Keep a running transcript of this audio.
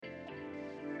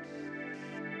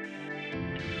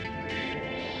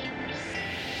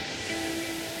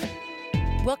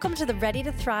Welcome to the Ready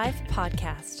to Thrive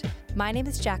podcast. My name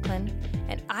is Jacqueline,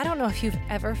 and I don't know if you've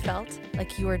ever felt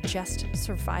like you are just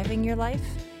surviving your life.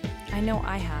 I know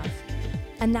I have,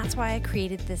 and that's why I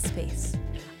created this space.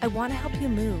 I want to help you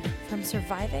move from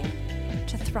surviving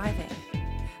to thriving.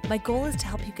 My goal is to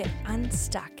help you get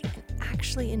unstuck and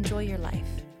actually enjoy your life.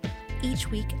 Each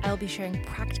week, I'll be sharing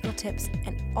practical tips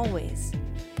and always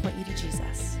point you to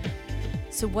Jesus.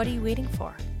 So what are you waiting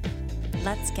for?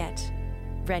 Let's get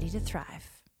ready to thrive.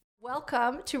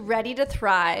 Welcome to Ready to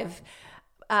Thrive.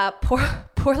 Poor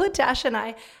Latasha and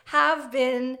I have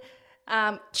been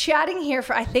chatting here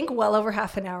for, I think, well over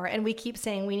half an hour, and we keep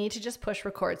saying we need to just push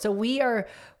record. So we are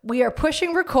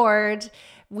pushing record.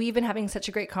 We've been having such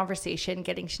a great conversation,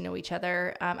 getting to know each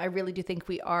other. I really do think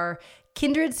we are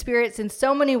kindred spirits in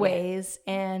so many ways.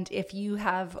 And if you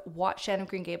have watched Anne of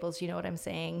Green Gables, you know what I'm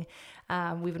saying.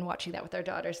 We've been watching that with our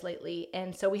daughters lately.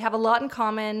 And so we have a lot in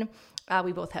common.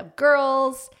 We both have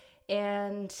girls,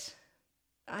 and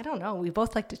I don't know, we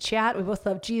both like to chat. We both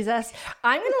love Jesus.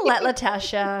 I'm going to let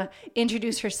Latasha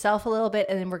introduce herself a little bit,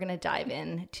 and then we're going to dive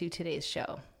into today's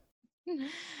show.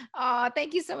 Oh,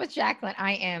 thank you so much, Jacqueline.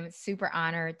 I am super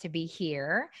honored to be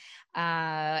here.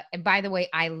 And by the way,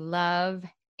 I love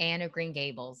Anne of Green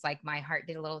Gables. Like, my heart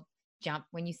did a little jump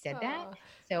when you said that.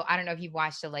 So I don't know if you've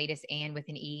watched the latest Anne with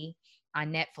an E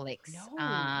on Netflix,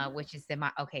 No. which is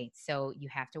okay. So you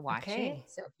have to watch it.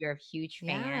 So if you're a huge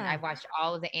fan, Yeah. I've watched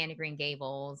all of the Anne of Green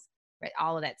Gables, read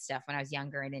all of that stuff when I was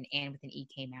younger, and then Anne with an E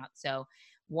came out. So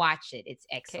watch it. It's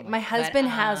excellent. My husband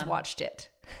has watched it.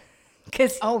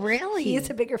 Oh, really? He's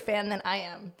a bigger fan than I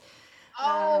am.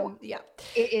 Yeah.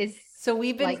 It is. So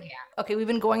we've been we've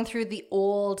been going through the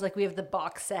old, like, we have the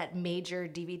box set major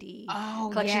DVD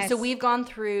collection. Yes. So we've gone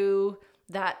through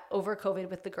that over COVID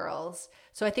with the girls.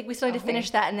 So I think we still need to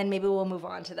finish that, and then maybe we'll move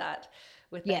on to that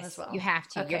with them as well. You have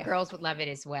to. Okay. Your girls would love it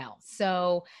as well.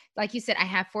 So like you said, I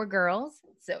have 4 girls,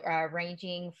 so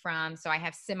ranging from, so I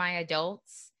have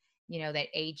semi-adults, that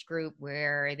age group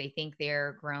where they think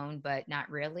they're grown, but not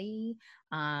really.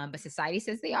 But society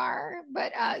says they are.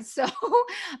 But so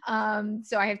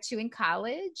I have 2 in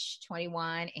college,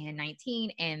 21 and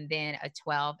 19, and then a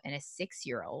 12 and a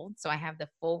 6-year-old. So I have the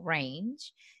full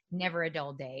range, never a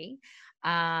dull day.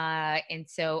 And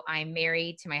so I'm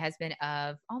married to my husband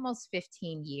of almost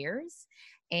 15 years.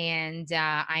 And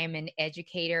I am an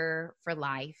educator for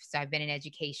life. So I've been in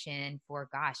education for,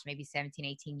 maybe 17,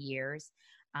 18 years.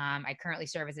 I currently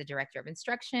serve as a director of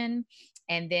instruction.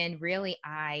 And then really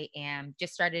I am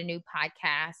just started a new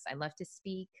podcast. I love to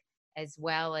speak, as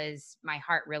well as my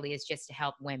heart really is just to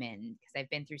help women, because I've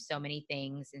been through so many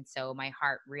things. And so my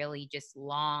heart really just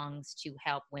longs to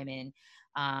help women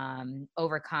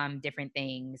overcome different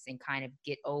things and kind of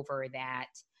get over that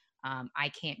I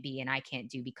can't be and I can't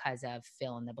do because of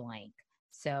fill in the blank.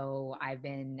 So I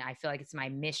feel like it's my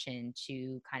mission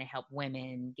to kind of help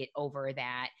women get over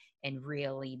that and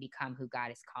really become who God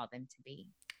has called them to be.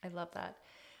 I love that.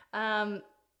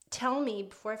 Tell me,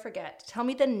 before I forget, tell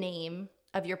me the name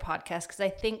of your podcast, because I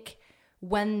think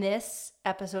when this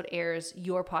episode airs,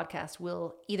 your podcast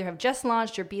will either have just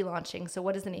launched or be launching. So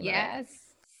what is the name of it?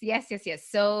 Yes.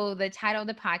 So the title of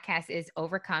the podcast is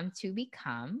Overcome to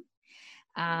Become.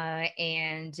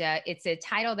 And it's a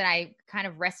title that I kind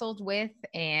of wrestled with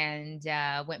and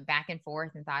went back and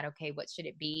forth and thought, okay, what should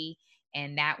it be?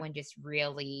 And that one just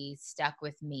really stuck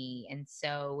with me. And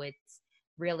so it's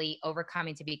really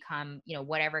overcoming to become,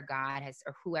 whatever God has,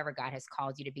 or whoever God has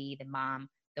called you to be, the mom,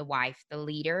 the wife, the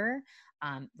leader,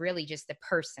 really just the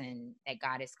person that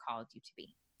God has called you to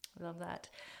be. I love that.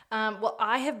 Well,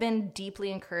 I have been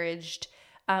deeply encouraged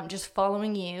just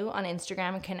following you on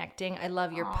Instagram and connecting. I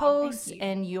love your posts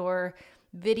and your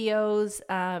videos.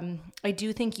 I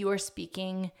do think you are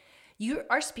speaking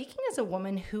as a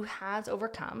woman who has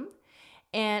overcome,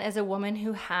 and as a woman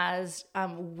who has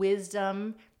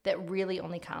wisdom that really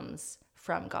only comes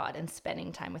from God and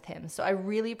spending time with Him. So I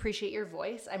really appreciate your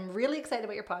voice. I'm really excited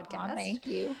about your podcast. Thank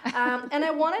you. And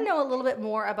I want to know a little bit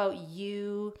more about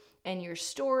you and your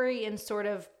story and sort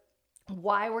of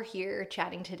why we're here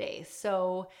chatting today.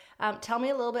 So tell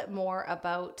me a little bit more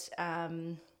about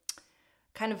kind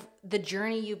of the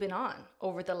journey you've been on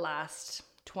over the last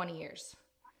 20 years.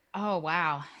 Oh,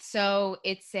 wow. So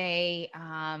it's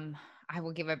I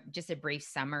will give just a brief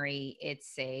summary.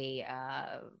 It's a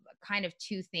kind of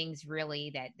 2 things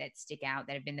really that stick out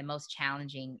that have been the most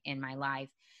challenging in my life.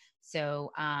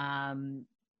 So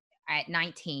at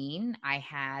 19, I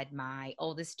had my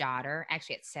oldest daughter.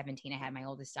 Actually, at 17, I had my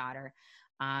oldest daughter.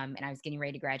 And I was getting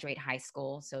ready to graduate high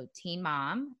school. So teen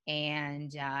mom.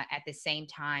 And at the same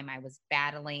time, I was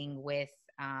battling with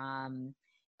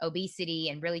obesity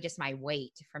and really just my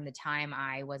weight from the time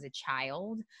I was a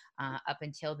child up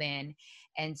until then.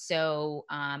 And so,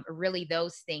 really,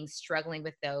 those things, struggling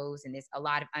with those, and there's a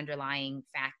lot of underlying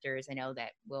factors I know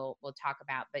that we'll talk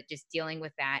about, but just dealing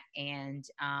with that, and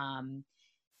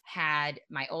had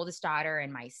my oldest daughter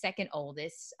and my second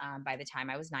oldest by the time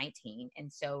I was 19. And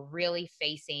so, really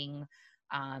facing,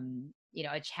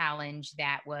 a challenge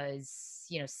that was,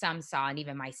 some saw, and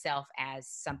even myself, as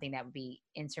something that would be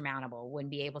insurmountable,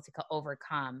 wouldn't be able to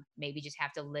overcome, maybe just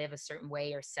have to live a certain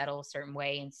way or settle a certain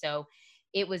way. And so,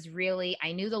 it was really,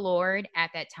 I knew the Lord at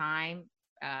that time,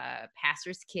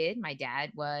 pastor's kid. My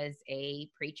dad was a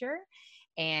preacher.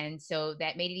 And so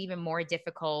that made it even more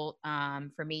difficult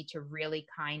for me to really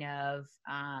kind of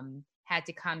had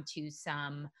to come to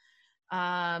some,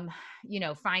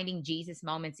 finding Jesus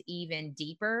moments even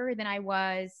deeper than I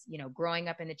was, growing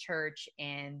up in the church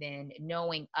and then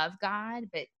knowing of God.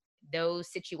 But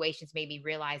those situations made me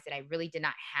realize that I really did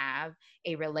not have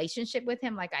a relationship with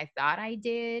him like I thought I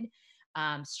did.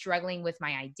 Struggling with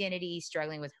my identity,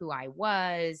 struggling with who I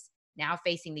was, now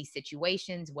facing these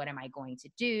situations. What am I going to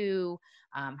do?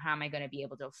 How am I going to be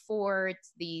able to afford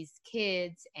these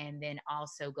kids and then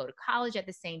also go to college at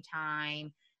the same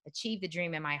time, achieve the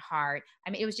dream in my heart? I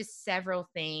mean, it was just several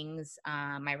things.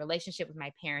 My relationship with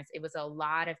my parents, it was a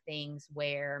lot of things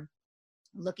where,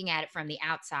 looking at it from the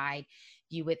outside,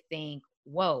 you would think,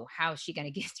 whoa, how is she going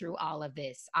to get through all of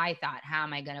this? I thought,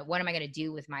 what am I going to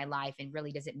do with my life? And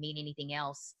really, does it mean anything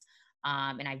else?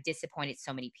 And I've disappointed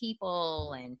so many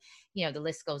people, and, the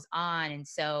list goes on. And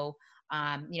so,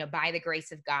 by the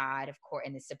grace of God, of course,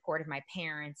 and the support of my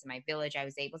parents and my village, I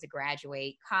was able to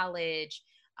graduate college,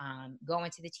 go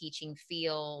into the teaching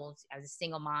field. I was a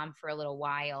single mom for a little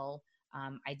while.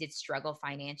 I did struggle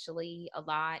financially a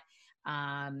lot,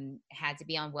 had to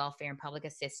be on welfare and public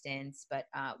assistance. But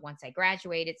once I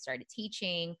graduated, started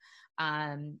teaching.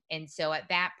 And so at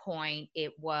that point,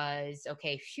 it was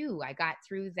okay, phew, I got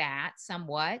through that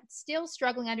somewhat, still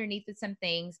struggling underneath with some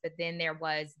things. But then there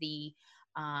was the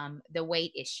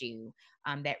weight issue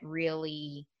that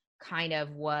really kind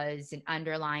of was an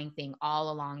underlying thing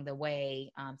all along the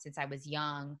way, since I was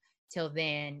young till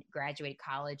then, graduated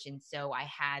college. And so I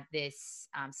had this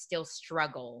still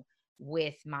struggle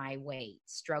with my weight,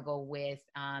 struggle with,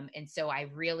 and so I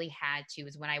really had to,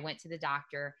 was when I went to the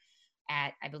doctor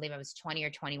at, I believe I was 20 or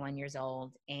 21 years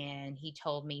old. And he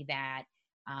told me that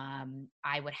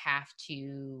I would have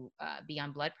to be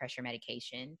on blood pressure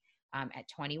medication at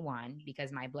 21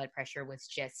 because my blood pressure was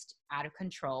just out of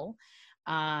control.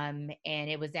 And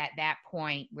it was at that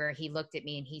point where he looked at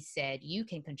me and he said, "You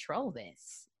can control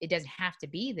this. It doesn't have to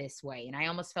be this way." And I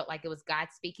almost felt like it was God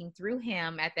speaking through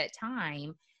him at that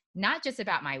time, not just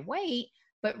about my weight,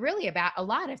 but really about a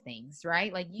lot of things,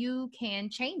 right? Like, you can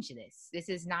change this. This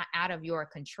is not out of your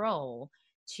control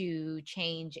to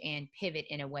change and pivot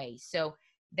in a way. So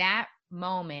that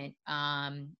moment,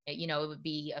 it would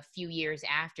be a few years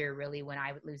after really when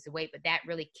I would lose the weight, but that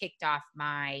really kicked off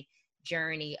my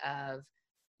journey of,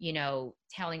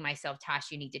 telling myself, "Tosh,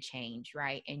 you need to change,"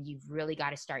 right? And you've really got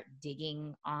to start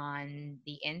digging on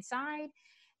the inside.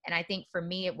 And I think for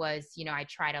me, it was, I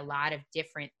tried a lot of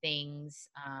different things,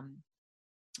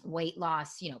 weight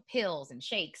loss, pills and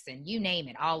shakes and you name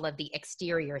it, all of the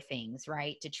exterior things,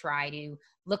 right? To try to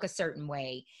look a certain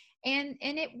way. And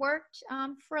it worked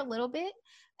for a little bit.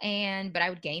 But I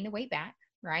would gain the weight back.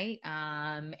 Right.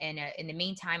 And in the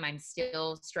meantime, I'm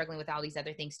still struggling with all these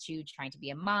other things too, trying to be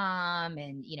a mom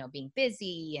and, being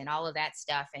busy and all of that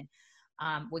stuff. And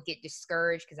would get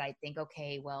discouraged because I think,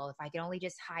 okay, well, if I could only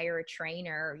just hire a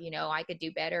trainer, I could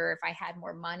do better. If I had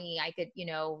more money, I could,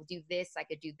 do this, I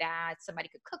could do that. Somebody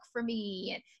could cook for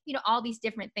me and, all these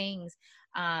different things.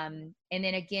 And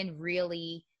then again,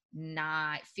 really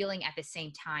not feeling at the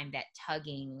same time that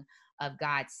tugging of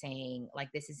God saying,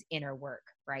 like, this is inner work,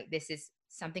 right? This is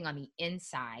something on the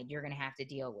inside you're going to have to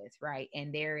deal with, right?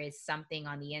 And there is something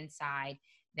on the inside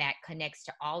that connects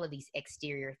to all of these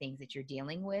exterior things that you're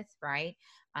dealing with, right?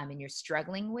 And you're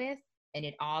struggling with, and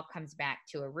it all comes back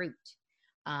to a root,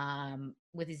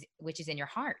 which is in your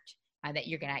heart, that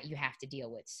you have to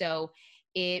deal with. So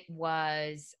it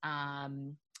was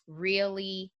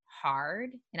really hard.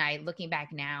 And looking back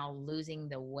now, losing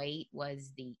the weight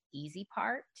was the easy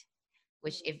part,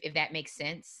 which, if that makes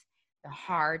sense. The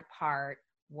hard part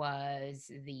was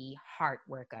the heart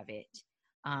work of it,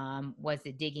 was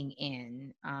the digging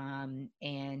in,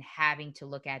 and having to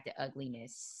look at the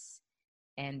ugliness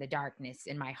and the darkness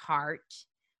in my heart,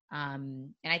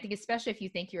 And I think especially if you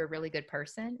think you're a really good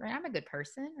person, right? I'm a good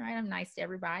person, right? I'm nice to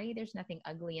everybody. There's nothing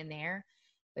ugly in there.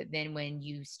 But then when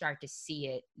you start to see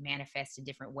it manifest in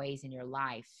different ways in your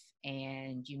life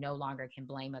and you no longer can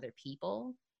blame other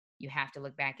people, you have to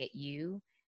look back at you.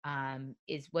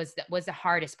 Was the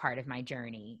hardest part of my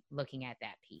journey, looking at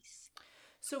that piece.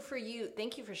 So for you,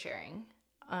 thank you for sharing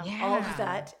all of Yeah.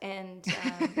 that. And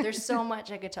there's so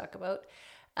much I could talk about.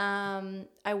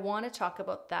 I want to talk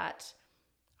about that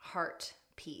heart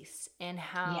piece and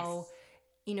how,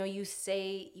 Yes. you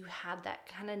say you had that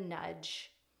kind of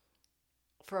nudge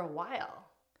for a while.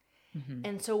 Mhm.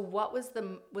 And so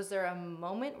was there a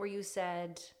moment where you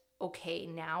said, okay,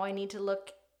 now I need to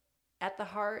look at the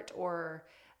heart, or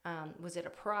was it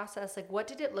a process? Like, what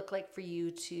did it look like for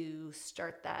you to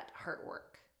start that heart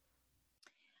work?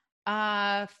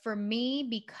 For me,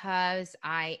 because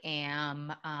I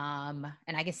am,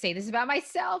 and I can say this about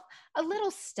myself, a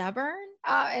little stubborn,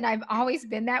 and I've always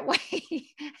been that way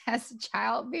as a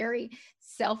child, very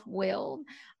self-willed,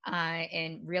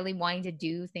 and really wanting to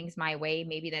do things my way.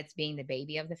 Maybe that's being the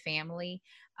baby of the family,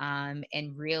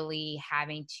 and really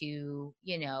having to,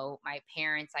 my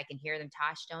parents, I can hear them,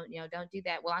 Tosh, don't do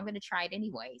that. Well, I'm going to try it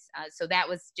anyways. So that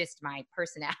was just my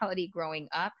personality growing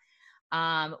up,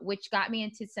 which got me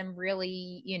into some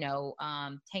really,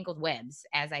 tangled webs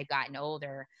as I've gotten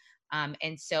older.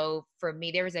 And so for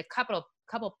me, there was a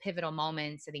couple pivotal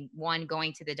moments. I think one,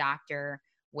 going to the doctor,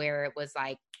 where it was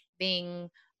like, bing,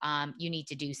 you need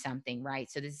to do something, right?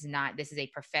 So this is a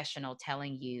professional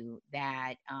telling you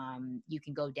that you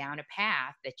can go down a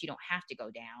path that you don't have to go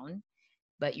down,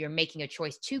 but you're making a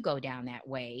choice to go down that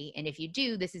way. And if you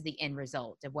do, this is the end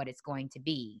result of what it's going to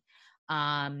be.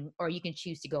 Or you can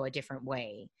choose to go a different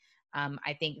way.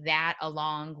 I think that,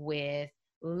 along with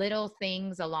little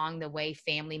things along the way,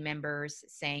 family members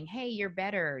saying, hey, you're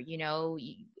better,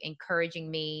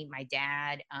 encouraging me, my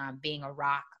dad being a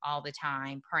rock all the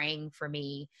time, praying for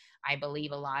me. I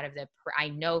believe a lot of I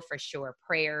know for sure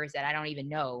prayers that I don't even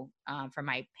know, from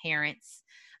my parents,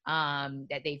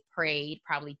 that they've prayed,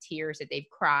 probably tears that they've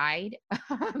cried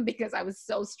because I was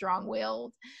so strong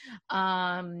willed,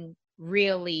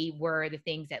 really were the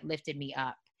things that lifted me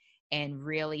up and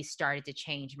really started to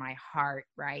change my heart.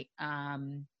 Right.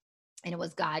 And it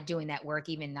was God doing that work,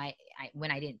 even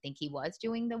when I didn't think He was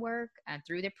doing the work,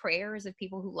 through the prayers of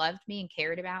people who loved me and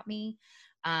cared about me.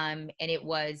 And it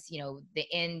was, the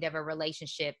end of a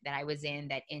relationship that I was in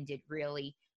that ended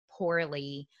really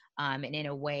poorly, and in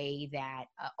a way that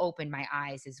opened my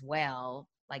eyes as well.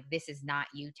 Like, this is not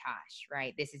you, Tosh,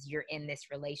 right? You're in this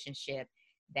relationship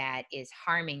that is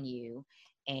harming you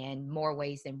in more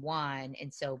ways than one.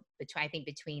 And so, I think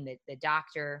between the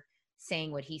doctor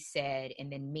saying what he said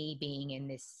and then me being in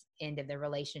this end of the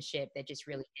relationship that just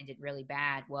really ended really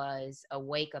bad, was a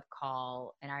wake up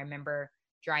call. And I remember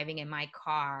driving in my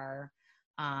car,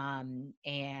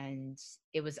 and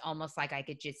it was almost like I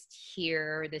could just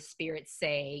hear the spirit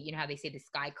say, how they say the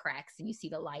sky cracks and you see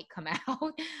the light come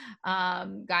out.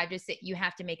 God just said, you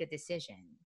have to make a decision.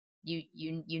 You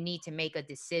need to make a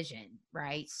decision,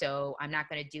 right? So I'm not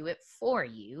going to do it for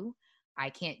you.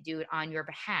 I can't do it on your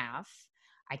behalf.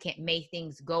 I can't make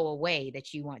things go away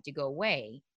that you want to go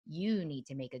away. You need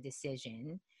to make a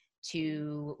decision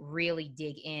to really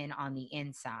dig in on the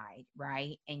inside,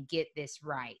 right? And get this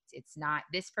right. It's not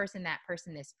this person, that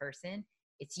person, this person.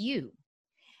 It's you.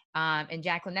 And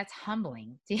Jacqueline, that's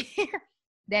humbling to hear.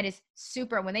 That is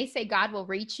super. When they say God will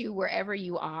reach you wherever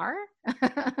you are,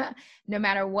 no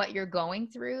matter what you're going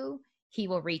through, He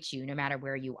will reach you no matter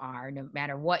where you are, no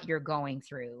matter what you're going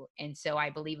through. And so I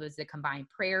believe it was the combined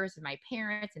prayers of my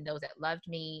parents and those that loved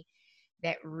me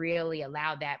that really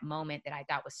allowed that moment that I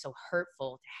thought was so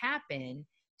hurtful to happen,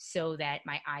 so that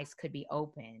my eyes could be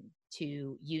open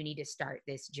to, you need to start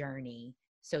this journey.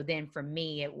 So then for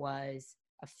me, it was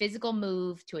a physical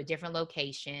move to a different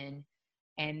location.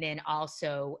 And then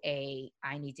also I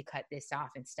need to cut this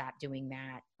off and stop doing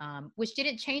that, which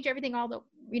didn't change everything.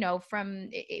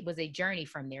 It was a journey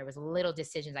from there. It was little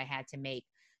decisions I had to make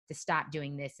to stop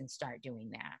doing this and start doing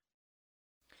that.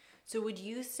 So would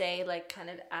you say, like, kind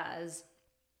of as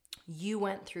you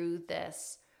went through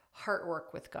this heart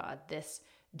work with God, this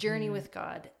journey Mhm. with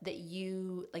God, that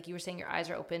you, like you were saying, your eyes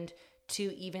are opened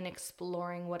to even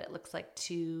exploring what it looks like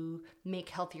to make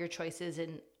healthier choices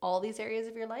in all these areas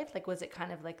of your life? Like, was it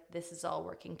kind of like this is all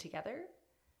working together?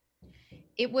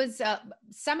 It was,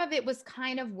 some of it was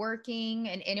kind of working,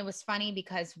 and it was funny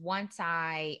because once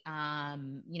I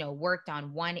worked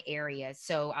on one area.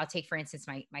 So I'll take, for instance,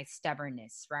 my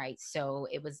stubbornness, right? So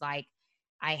it was like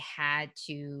I had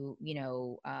to,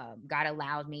 God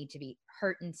allowed me to be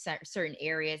hurt in certain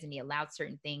areas, and He allowed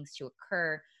certain things to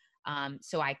occur.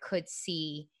 So I could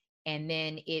see, and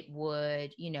then it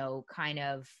would, kind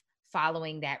of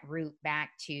following that route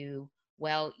back to,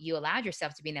 well, you allowed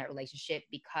yourself to be in that relationship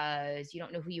because you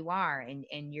don't know who you are,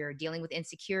 and you're dealing with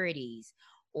insecurities,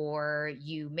 or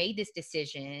you made this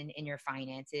decision in your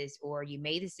finances, or you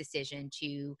made this decision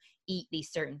to eat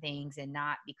these certain things, and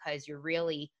not because you're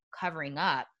really covering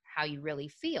up how you really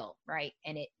feel, right?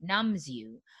 And it numbs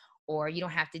you, or you don't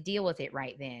have to deal with it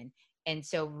right then. And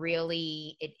so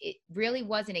really, it really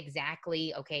wasn't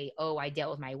exactly, okay, oh, I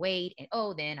dealt with my weight, and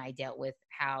oh, then I dealt with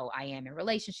how I am in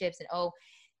relationships, and oh,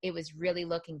 it was really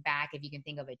looking back. If you can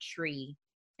think of a tree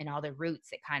and all the roots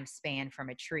that kind of span from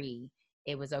a tree,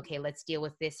 it was, okay, let's deal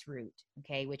with this root,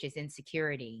 okay, which is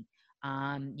insecurity.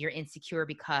 You're insecure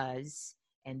because,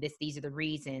 and these are the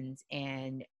reasons,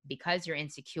 and because you're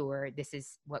insecure, this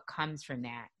is what comes from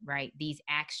that, right? These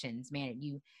actions, man,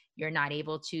 you're not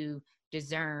able to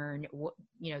discern what,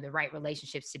 the right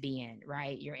relationships to be in,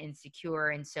 right? You're insecure,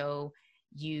 and so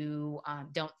you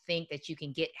don't think that you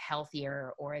can get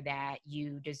healthier, or that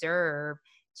you deserve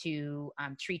to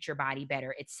treat your body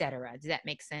better, etc. Does that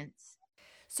make sense?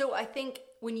 So I think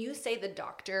when you say the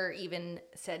doctor even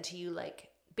said to you, like,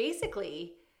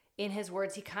 basically, in his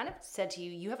words, he kind of said to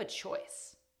you, you have a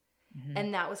choice. Mm-hmm.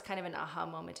 And that was kind of an aha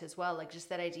moment as well. Like, just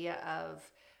that idea of,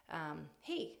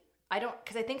 hey,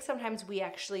 because I think sometimes we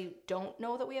actually don't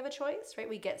know that we have a choice, right?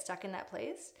 We get stuck in that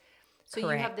place. So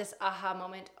Correct. You have this aha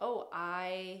moment. Oh,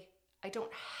 I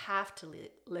don't have to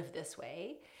live this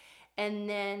way. And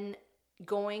then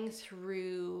going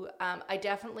through, I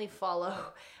definitely follow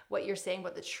what you're saying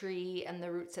about the tree and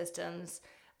the root systems,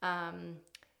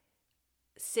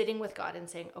 sitting with God and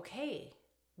saying, okay,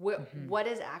 what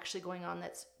is actually going on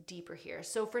that's deeper here?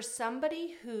 So for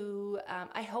somebody who,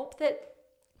 I hope that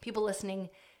people listening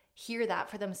hear that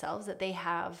for themselves, that they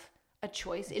have a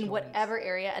choice in whatever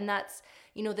area. And that's,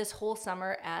 this whole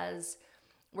summer, as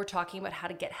we're talking about how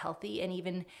to get healthy,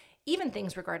 and even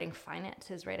things regarding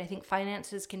finances, right? I think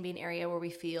finances can be an area where we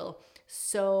feel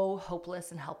so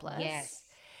hopeless and helpless. Yes.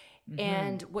 Mm-hmm.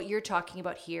 And what you're talking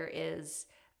about here is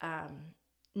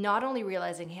not only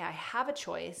realizing, hey, I have a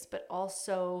choice, but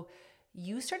also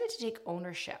you started to take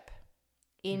ownership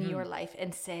in your life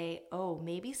and say, oh,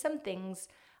 maybe some things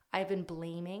I've been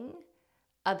blaming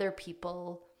other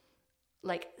people,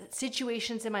 like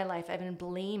situations in my life I've been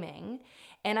blaming.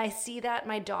 And I see that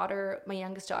my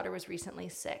youngest daughter was recently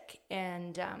sick,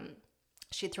 and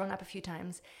she had thrown up a few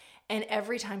times. And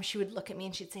every time she would look at me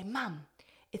and she'd say, Mom,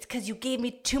 it's because you gave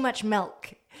me too much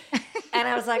milk. And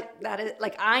I was like, that is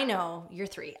like, I know you're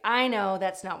 3. I know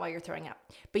that's not why you're throwing up,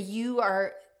 but you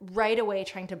are right away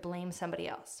trying to blame somebody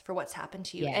else for what's happened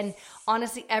to you. Yes. And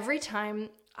honestly, every time,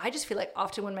 I just feel like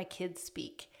often when my kids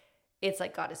speak, it's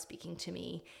like God is speaking to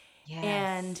me. Yes.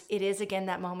 And it is, again,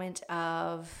 that moment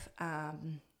of,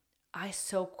 I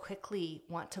so quickly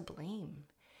want to blame.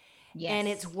 Yes. And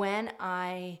it's when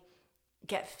I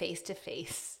get face to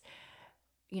face,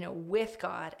 with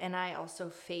God, and I also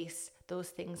face those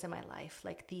things in my life,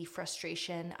 like the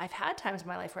frustration. I've had times in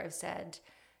my life where I've said,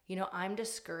 I'm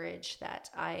discouraged that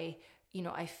I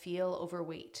feel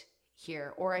overweight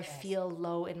here, or I feel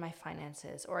low in my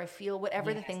finances, or I feel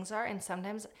whatever the things are. And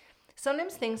sometimes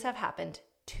things have happened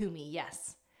to me,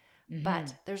 yes. Mm-hmm.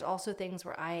 But there's also things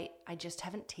where I just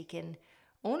haven't taken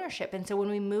ownership. And so when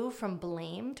we move from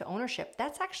blame to ownership,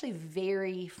 that's actually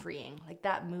very freeing, like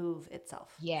that move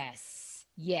itself. Yes.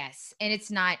 And it's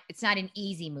not an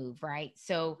easy move, right?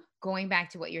 So going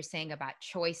back to what you're saying about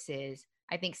choices,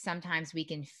 I think sometimes we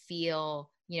can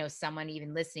feel, someone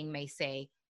even listening may say,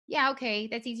 yeah, okay,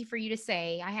 that's easy for you to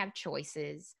say. I have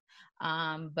choices.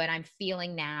 But I'm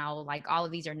feeling now like all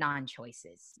of these are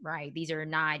non-choices, right? These are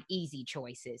not easy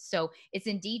choices. So it's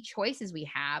indeed choices we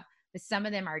have, but some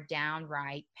of them are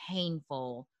downright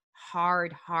painful,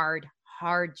 hard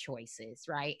choices,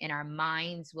 right? And our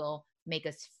minds will make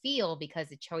us feel, because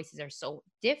the choices are so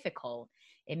difficult,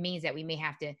 it means that we may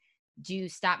have to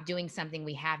stop doing something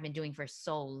we have been doing for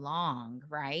so long,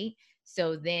 right?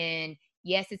 So then,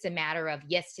 yes, it's a matter of,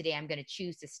 yes, today I'm going to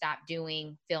choose to stop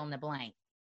doing fill in the blank.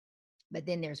 But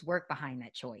then there's work behind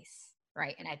that choice,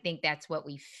 right? And I think that's what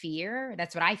we fear.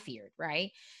 That's what I feared,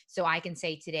 right? So I can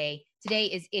say today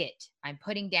is it. I'm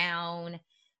putting down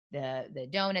the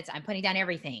donuts. I'm putting down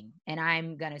everything. And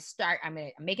I'm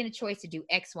making a choice to do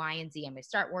X, Y, and Z. I'm going to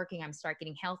start working. I'm going to start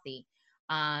getting healthy.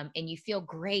 And you feel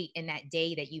great in that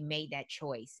day that you made that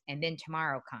choice. And then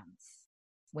tomorrow comes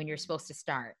when you're supposed to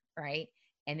start, right?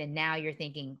 And then now you're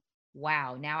thinking,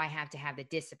 wow, now I have to have the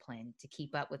discipline to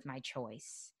keep up with my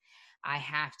choice. I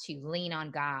have to lean on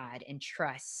God and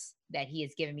trust that He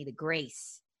has given me the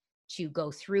grace to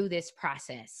go through this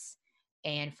process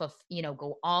and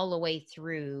go all the way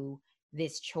through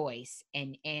this choice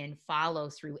and follow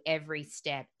through every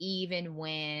step, even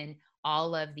when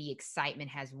all of the excitement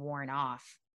has worn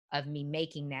off of me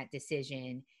making that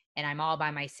decision, and I'm all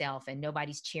by myself and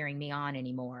nobody's cheering me on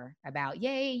anymore about,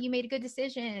 yay, you made a good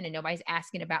decision. And nobody's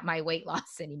asking about my weight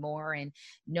loss anymore. And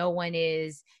no one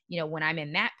is, when I'm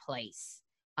in that place,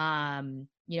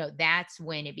 that's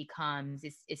when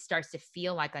it starts to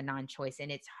feel like a non-choice,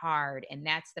 and it's hard. And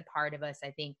that's the part of us,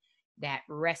 I think, that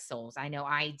wrestles. I know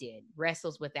I did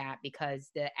wrestles with that, because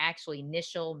the actual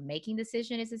initial making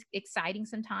decision is exciting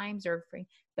sometimes,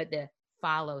 but the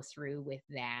follow through with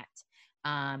that.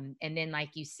 And then,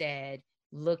 like you said,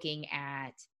 looking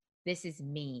at, this is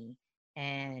me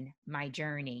and my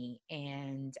journey,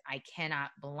 and I cannot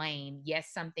blame. Yes,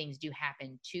 some things do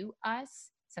happen to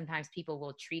us. Sometimes people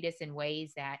will treat us in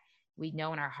ways that we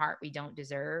know in our heart we don't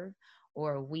deserve,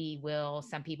 or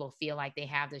some people feel like they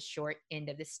have the short end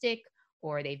of the stick,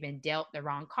 or they've been dealt the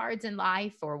wrong cards in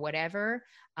life, or whatever.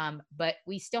 But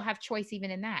we still have choice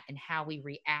even in that, and how we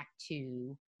react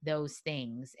to those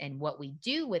things, and what we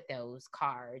do with those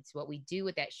cards, what we do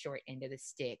with that short end of the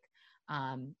stick,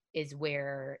 is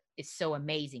where it's so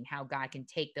amazing how God can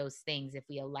take those things, if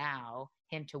we allow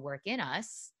him to work in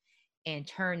us, and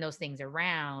turn those things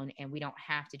around. And we don't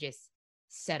have to just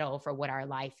settle for what our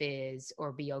life is,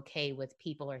 or be okay with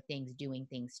people or things doing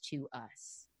things to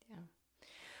us. Yeah.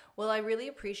 Well, I really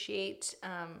appreciate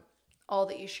all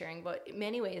that you're sharing, but in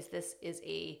many ways, this is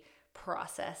a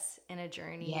process and a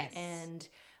journey. Yes. And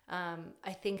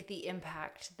I think the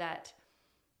impact that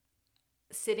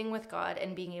sitting with God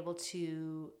and being able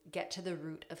to get to the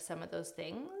root of some of those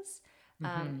things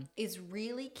is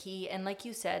really key. And like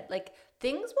you said, like,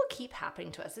 things will keep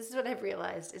happening to us. This is what I've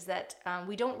realized, is that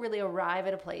we don't really arrive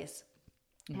at a place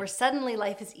where suddenly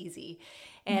life is easy,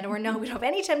 and we don't have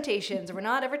any temptations, or we're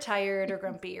not ever tired or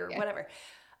grumpy or whatever.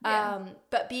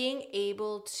 But being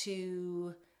able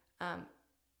to,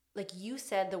 like you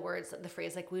said, the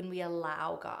phrase, like, when we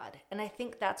allow God. And I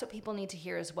think that's what people need to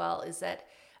hear as well, is that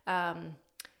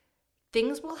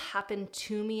things will happen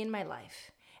to me in my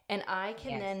life, and I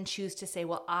can then choose to say,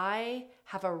 well, I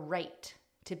have a right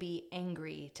to be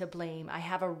angry, to blame. I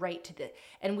have a right to this.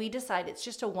 And we decide it's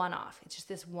just a one-off. It's just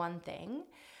this one thing.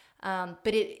 But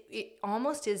it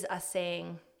almost is us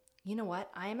saying, you know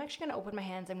what? I am actually going to open my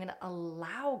hands. I'm going to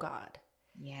allow God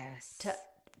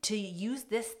to use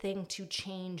this thing to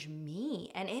change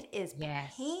me. And it is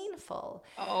painful.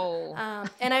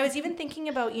 And I was even thinking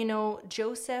about,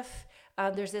 Joseph.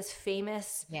 There's this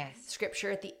famous scripture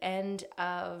at the end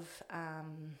of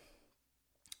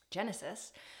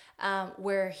Genesis,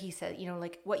 where he said,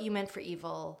 like, what you meant for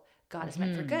evil, God has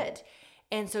meant for good.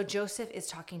 And so Joseph is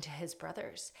talking to his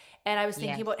brothers. And I was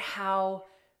thinking about how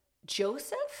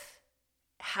Joseph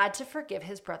had to forgive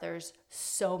his brothers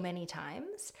so many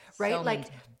times, right?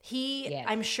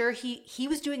 I'm sure he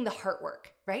was doing the heart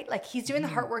work, right? Like, he's doing the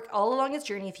heart work all along his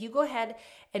journey. If you go ahead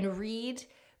and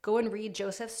go and read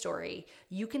Joseph's story,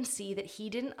 you can see that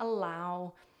he didn't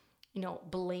allow,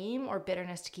 blame or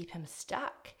bitterness to keep him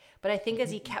stuck. But I think as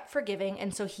he kept forgiving,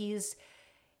 and so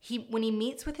when he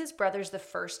meets with his brothers the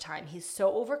first time, he's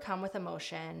so overcome with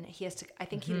emotion. He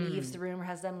leaves the room or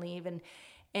has them leave.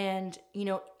 And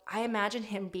I imagine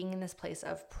him being in this place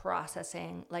of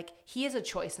processing. Like, he has a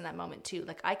choice in that moment too.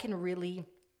 Like, I can really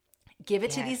give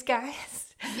it to these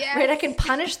guys, right? I can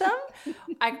punish them,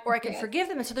 or I can forgive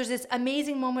them. And so there's this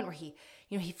amazing moment where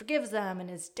he forgives them, and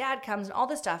his dad comes and all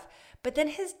this stuff. But then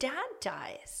his dad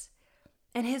dies,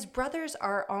 and his brothers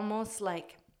are almost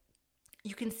like,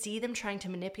 you can see them trying to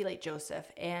manipulate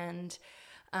Joseph. And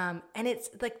it's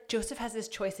like Joseph has this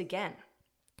choice again.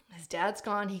 His dad's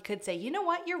gone. He could say, you know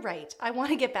what? You're right. I want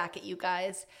to get back at you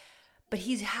guys. But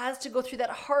he has to go through that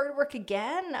hard work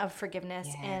again of forgiveness.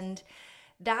 Yes. And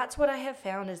that's what I have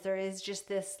found, is there is just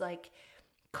this like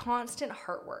constant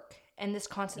heart work and this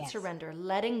constant surrender,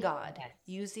 letting God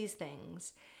use these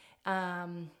things.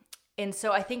 And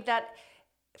so I think that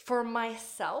for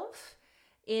myself,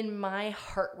 in my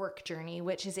heart work journey,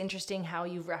 which is interesting how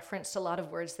you've referenced a lot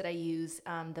of words that I use,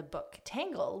 the book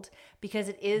Tangled, because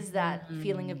it is that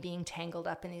feeling of being tangled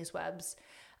up in these webs.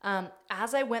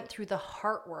 As I went through the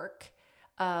heart work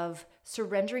of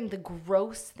surrendering the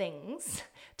gross things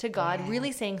to God,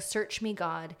 really saying, search me,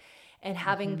 God, and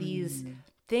having these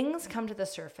things come to the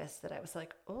surface that I was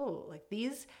like, oh, like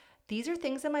these are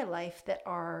things in my life that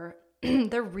are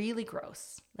they're really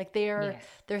gross. Like they're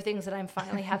things that I'm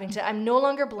finally having to, I'm no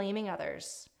longer blaming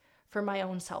others for my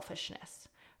own selfishness,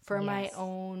 for my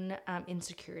own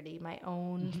insecurity, my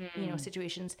own,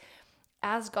 situations.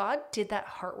 As God did that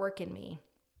heart work in me,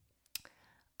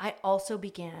 I also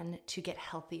began to get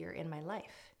healthier in my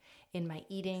life, in my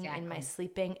eating, in my Exactly.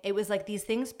 sleeping. It was like these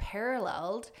things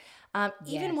paralleled.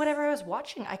 Even Yes. whatever I was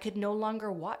watching, I could no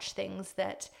longer watch things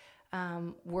that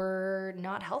were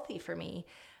not healthy for me.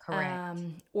 Correct.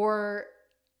 Or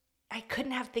I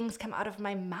couldn't have things come out of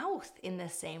my mouth in the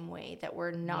same way that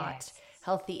were not Yes.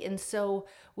 healthy. And so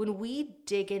when we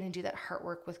dig in and do that heart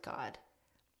work with God,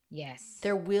 Yes.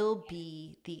 there will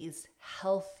be these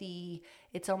healthy,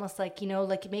 it's almost like,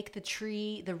 like you make the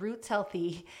tree, the roots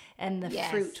healthy, and the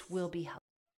Yes. fruit will be healthy.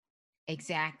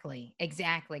 Exactly.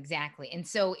 Exactly. Exactly. And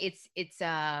so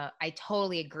I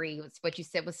totally agree. What you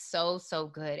said was so, so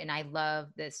good. And I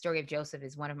love the story of Joseph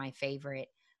is one of my favorite.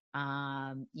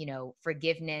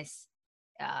 Forgiveness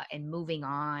and moving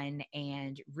on,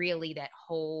 and really that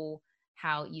whole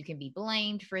how you can be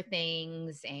blamed for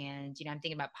things. And, I'm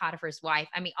thinking about Potiphar's wife.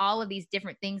 I mean, all of these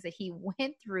different things that he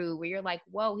went through where you're like,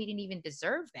 whoa, he didn't even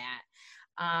deserve that.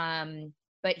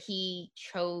 But he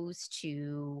chose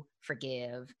to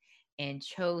forgive and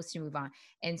chose to move on.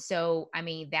 And so, I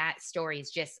mean, that story is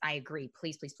just, I agree.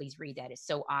 Please, please, please read that. It's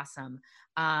so awesome.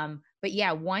 But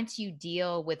yeah, once you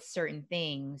deal with certain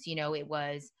things,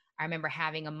 I remember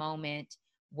having a moment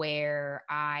where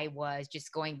I was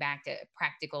just going back to a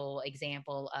practical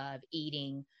example of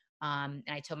eating. And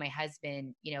I told my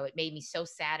husband, it made me so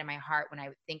sad in my heart when I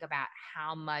would think about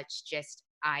how much just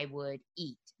I would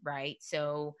eat, right?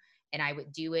 So, and I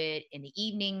would do it in the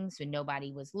evenings when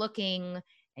nobody was looking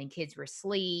and kids were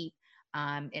asleep.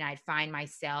 And I'd find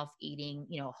myself eating,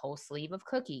 a whole sleeve of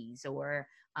cookies, or,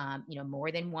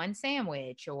 more than one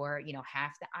sandwich, or,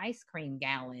 half the ice cream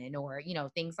gallon, or,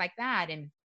 things like that. And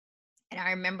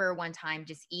I remember one time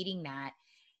just eating that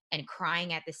and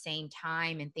crying at the same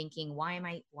time and thinking, why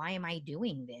am I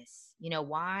doing this?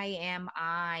 Why am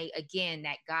I, again,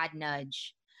 that God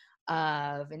nudge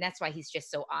and that's why he's just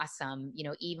so awesome.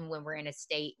 Even when we're in a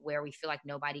state where we feel like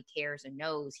nobody cares or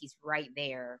knows, he's right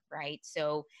there. Right.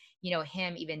 So,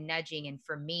 him even nudging. And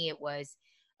for me, it was,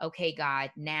 okay,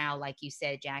 God, now, like you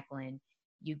said, Jacqueline,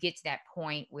 you get to that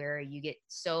point where you get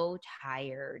so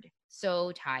tired,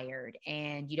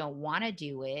 and you don't want to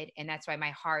do it. And that's why my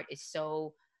heart is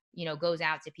so, goes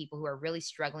out to people who are really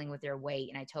struggling with their weight.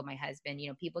 And I told my husband,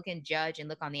 people can judge and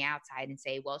look on the outside and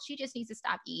say, well, she just needs to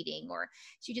stop eating, or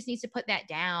she just needs to put that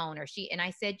down, and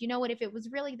I said, you know what, if it was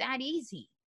really that easy,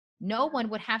 no one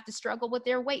would have to struggle with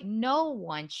their weight. No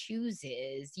one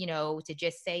chooses, to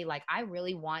just say, like, I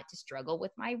really want to struggle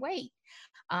with my weight.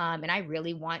 And I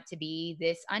really want to be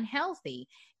this unhealthy.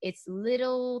 It's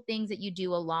little things that you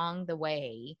do along the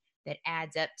way that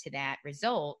adds up to that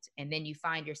result. And then you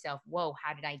find yourself, whoa,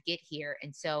 how did I get here?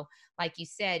 And so, like you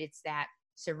said, it's that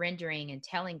surrendering and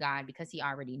telling God, because he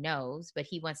already knows, but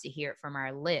he wants to hear it from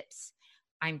our lips.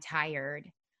 I'm tired.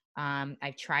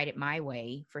 I've tried it my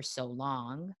way for so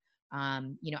long.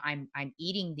 I'm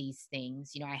eating these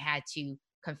things. I had to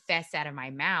confess out of my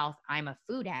mouth, I'm a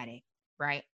food addict,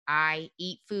 right? I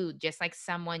eat food just like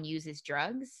someone uses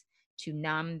drugs to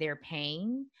numb their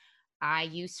pain. I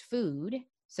use food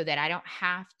so that I don't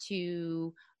have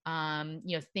to,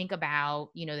 think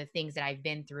about, the things that I've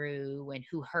been through and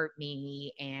who hurt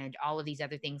me and all of these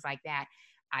other things like that.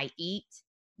 I eat,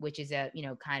 which is a,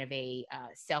 kind of a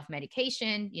self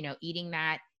medication, eating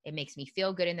that. It makes me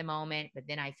feel good in the moment, but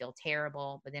then I feel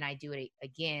terrible. But then I do it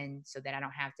again so that I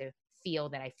don't have to feel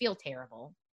that I feel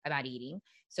terrible about eating.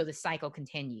 So the cycle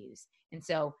continues. And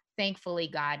so thankfully,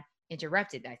 God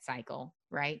interrupted that cycle,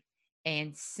 right?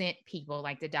 And sent people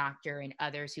like the doctor and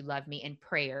others who love me in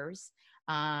prayers,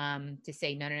 to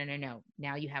say, no, no, no, no, no.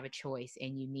 Now you have a choice,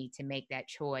 and you need to make that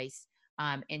choice,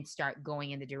 and start going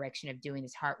in the direction of doing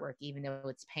this heart work, even though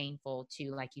it's painful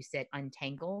to, like you said,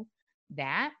 untangle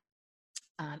that.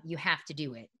 You have to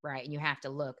do it, right? And you have to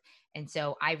look. And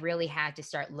so I really had to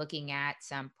start looking at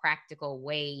some practical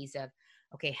ways of,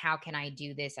 okay, how can I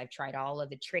do this? I've tried all of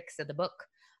the tricks of the book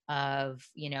of,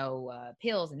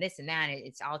 pills and this and that.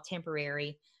 It's all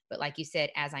temporary. But like you said,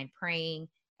 as I'm praying,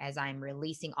 as I'm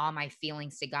releasing all my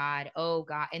feelings to God, oh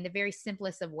God, in the very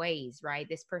simplest of ways, right?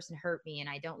 This person hurt me and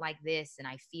I don't like this and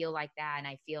I feel like that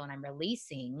and I'm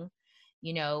releasing,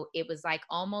 it was like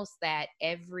almost that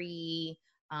every,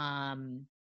 um,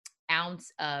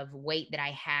 ounce of weight that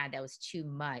I had that was too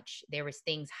much, there was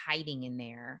things hiding in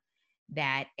there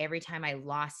that every time I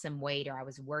lost some weight or I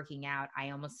was working out, I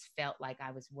almost felt like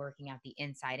I was working out the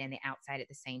inside and the outside at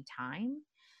the same time.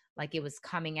 Like it was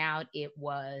coming out, it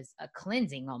was a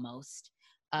cleansing almost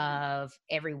of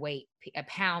every weight. A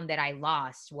pound that I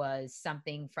lost was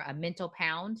something for a mental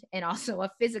pound and also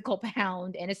a physical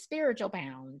pound and a spiritual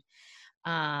pound,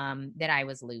 that I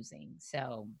was losing.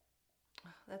 So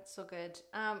That's so good.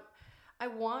 I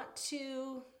want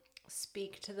to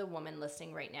speak to the woman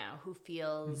listening right now who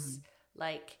feels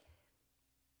like,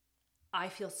 I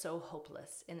feel so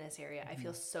hopeless in this area. I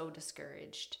feel so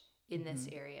discouraged in this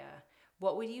area.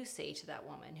 What would you say to that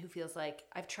woman who feels like,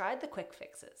 I've tried the quick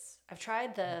fixes. I've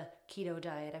tried the keto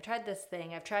diet. I've tried this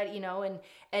thing. I've tried,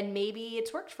 and maybe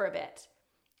it's worked for a bit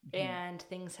and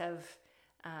things have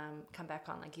come back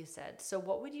on, like you said. So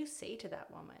what would you say to that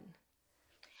woman?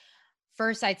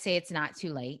 First, I'd say it's not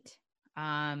too late.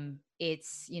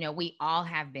 It's, we all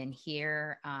have been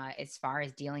here as far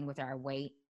as dealing with our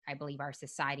weight. I believe our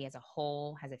society as a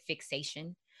whole has a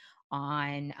fixation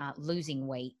on losing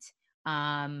weight.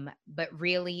 But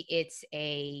really it's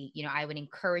I would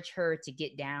encourage her to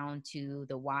get down to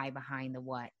the why behind the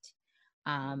what.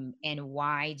 And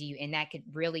why do you, and that could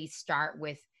really start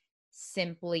with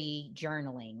simply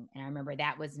journaling. And I remember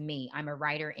that was me. I'm a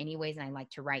writer anyways, and I like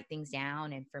to write things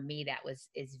down. And for me, that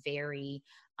is very,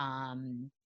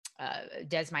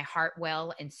 does my heart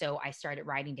well. And so I started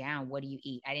writing down, what do you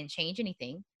eat? I didn't change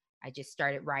anything. I just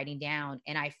started writing down,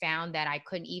 and I found that I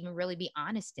couldn't even really be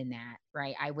honest in that,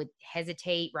 right? I would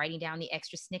hesitate writing down the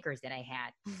extra Snickers that I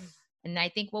had. And I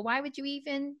think, well, why would you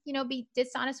even, be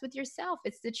dishonest with yourself?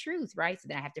 It's the truth, right? So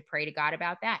then I have to pray to God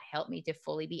about that. Help me to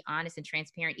fully be honest and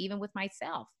transparent, even with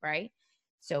myself, right?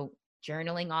 So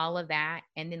journaling all of that,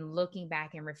 and then looking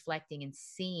back and reflecting and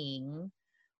seeing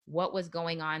what was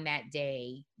going on that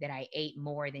day that I ate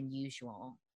more than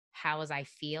usual. How was I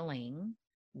feeling?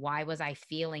 Why was I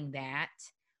feeling that?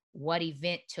 What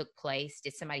event took place?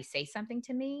 Did somebody say something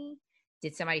to me?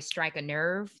 Did somebody strike a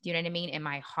nerve? Do you know what I mean? In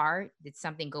my heart, did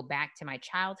something go back to my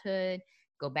childhood,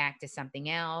 go back to something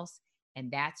else?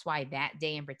 And that's why that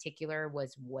day in particular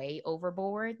was way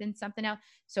overboard than something else.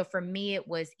 So for me, it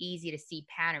was easy to see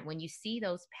pattern. When you see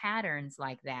those patterns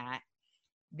like that,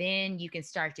 then you can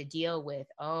start to deal with,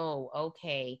 oh,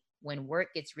 okay, when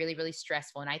work gets really, really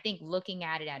stressful. And I think looking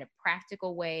at it at a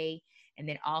practical way, and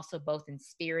then also both in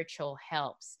spiritual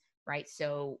helps, right?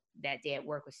 So that day at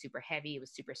work was super heavy. It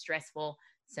was super stressful.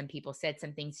 Some people said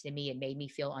some things to me. It made me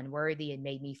feel unworthy. It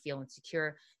made me feel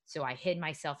insecure. So I hid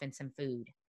myself in some food,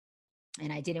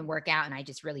 and I didn't work out, and I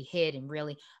just really hid and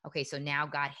really, okay, so now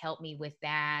God help me with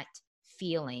that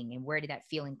feeling, and where did that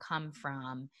feeling come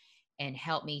from? And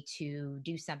help me to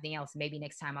do something else. Maybe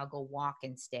next time I'll go walk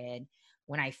instead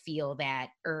when I feel that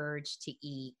urge to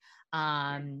eat.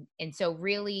 And so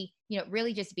really,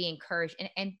 really just be encouraged,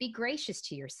 and be gracious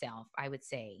to yourself, I would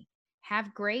say.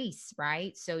 Have grace,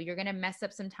 right? So you're going to mess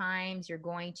up sometimes.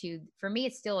 For me,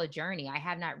 it's still a journey. I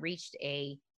have not reached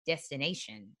a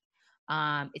destination.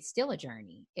 It's still a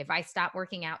journey. If I stop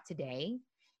working out today,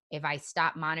 if I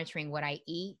stop monitoring what I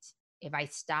eat, if I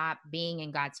stop being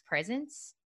in God's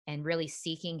presence and really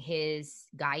seeking his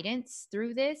guidance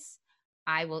through this,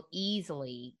 I will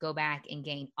easily go back and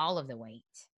gain all of the weight,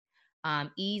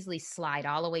 easily slide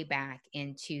all the way back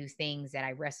into things that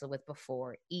I wrestled with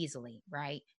before, easily,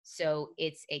 right? So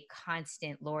it's a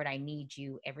constant, Lord, I need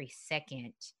you every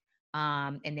second.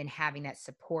 And then having that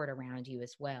support around you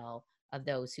as well, of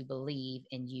those who believe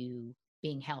in you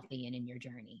being healthy and in your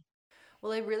journey.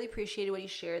 Well, I really appreciated what you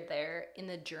shared there in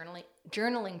the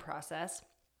journaling process.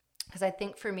 Because I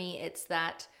think for me, it's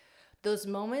those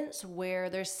moments where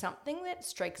there's something that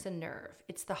strikes a nerve.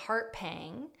 It's the heart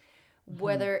pang,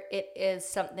 whether it is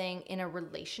something in a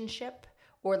relationship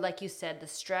or, like you said, the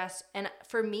stress. And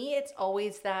for me, it's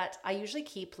always that I usually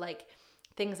keep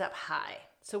things up high.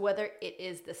 So whether it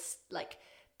is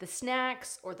the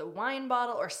snacks or the wine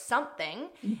bottle or something.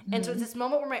 And so it's this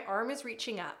moment where my arm is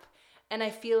reaching up. And I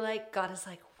feel like God is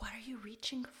like, what are you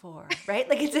reaching for? Right?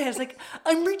 It's like,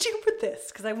 I'm reaching for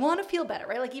this because I want to feel better,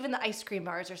 right? Like even the ice cream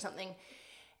bars or something.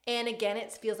 And again,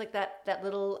 it feels like that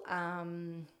little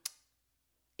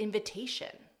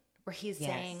invitation where he's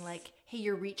saying hey,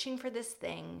 you're reaching for this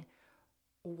thing.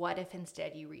 What if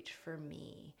instead you reach for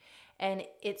me? And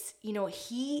it's,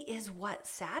 he is what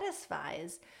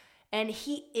satisfies, and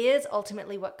he is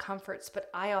ultimately what comforts. But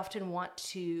I often want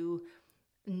to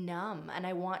numb, and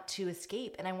I want to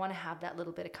escape, and I want to have that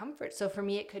little bit of comfort. So for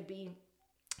me, it could be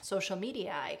social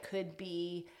media. It could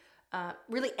be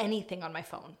really anything on my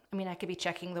phone. I mean, I could be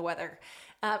checking the weather.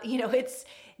 It's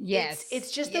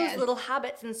just those little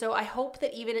habits. And so I hope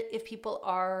that even if people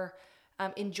are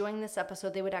enjoying this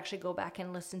episode, they would actually go back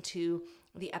and listen to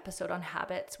the episode on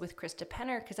habits with Krista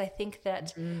Penner, because I think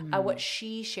that what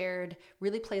she shared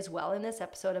really plays well in this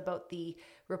episode about the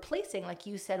replacing. Like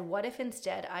you said, what if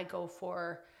instead I go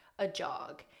for a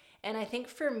jog? And I think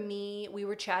for me, we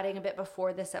were chatting a bit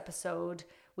before this episode,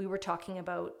 we were talking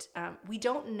about, we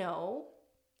don't know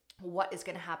what is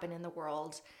going to happen in the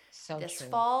world So this true.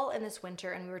 fall and this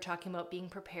winter. And we were talking about being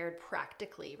prepared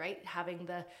practically, right? Having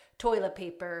the toilet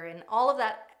paper and all of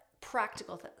that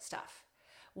practical stuff.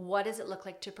 What does it look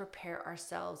like to prepare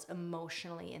ourselves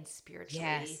emotionally and spiritually?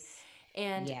 Yes.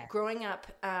 And Yes. growing up,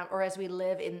 or as we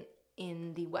live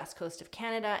in the west coast of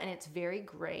Canada, and it's very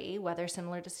gray weather,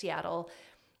 similar to Seattle,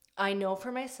 I know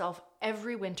for myself,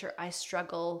 every winter I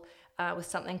struggle with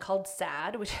something called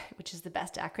SAD, which is the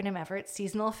best acronym ever. It's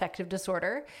seasonal affective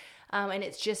disorder. And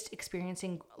it's just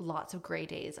experiencing lots of gray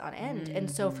days on end. And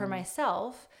so for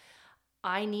myself,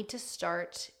 I need to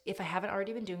start, if I haven't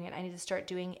already been doing it, I need to start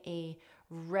doing a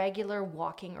regular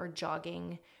walking or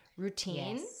jogging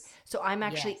routine. Yes. So I'm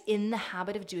actually Yes. in the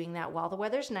habit of doing that while the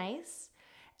weather's nice.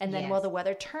 And then Yes. while the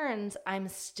weather turns, I'm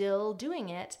still doing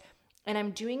it. And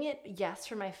I'm doing it, yes,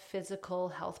 for my physical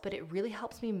health, but it really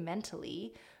helps me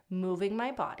mentally, moving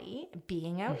my body,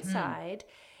 being outside.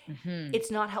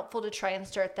 It's not helpful to try and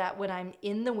start that when I'm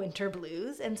in the winter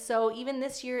blues. And so even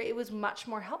this year, it was much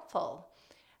more helpful.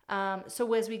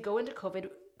 So as we go into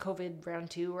COVID round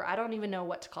 2, or I don't even know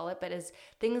what to call it, but as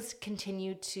things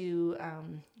continue to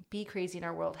be crazy in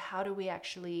our world, how do we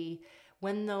actually,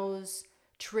 when those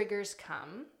triggers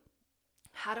come,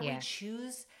 how do we Yes.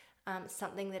 choose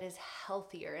something that is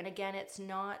healthier? And again, it's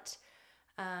not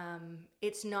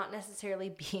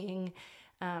necessarily being,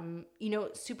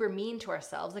 super mean to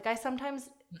ourselves. Like I sometimes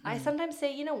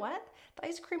say, you know what? The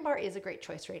ice cream bar is a great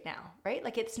choice right now, right?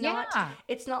 Like it's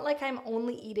not like I'm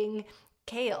only eating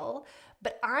kale,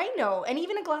 but I know, and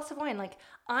even a glass of wine, like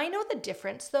I know the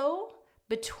difference though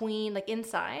between like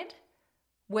inside,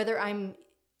 whether I'm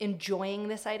enjoying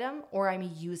this item or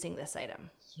I'm using this item.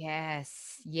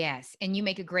 Yes. Yes. And you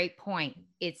make a great point.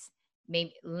 It's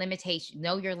maybe limitation,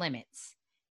 know your limits,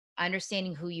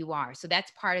 understanding who you are. So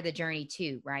that's part of the journey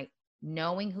too, right?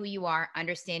 Knowing who you are,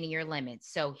 understanding your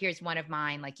limits. So here's one of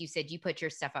mine. Like you said, you put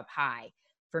your stuff up high.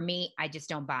 For me, I just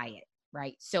don't buy it,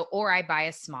 right? So, or I buy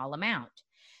a small amount.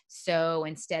 So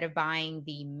instead of buying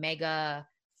the mega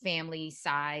family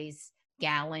size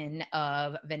gallon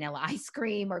of vanilla ice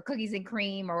cream or cookies and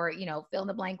cream or, fill in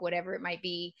the blank, whatever it might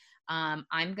be,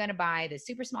 I'm going to buy the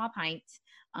super small pint,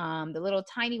 the little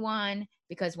tiny one,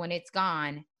 because when it's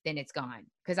gone, then it's gone.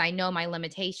 Because I know my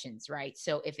limitations, right?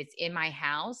 So if it's in my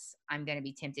house, I'm going to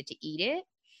be tempted to eat it.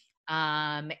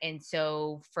 And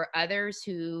so for others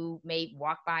who may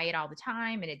walk by it all the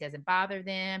time and it doesn't bother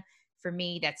them, for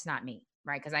me, that's not me,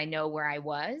 right? Because I know where I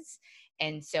was.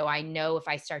 And so I know if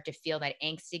I start to feel that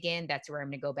angst again, that's where I'm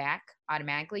going to go back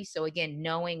automatically. So again,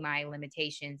 knowing my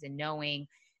limitations and knowing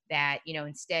that,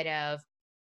 instead of,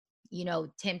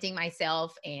 tempting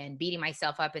myself and beating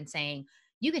myself up and saying,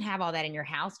 you can have all that in your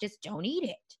house, just don't eat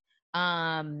it.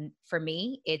 For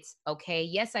me, it's okay.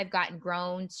 Yes, I've gotten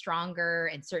grown stronger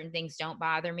and certain things don't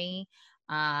bother me.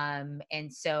 And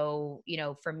so,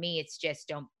 for me, it's just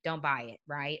don't buy it,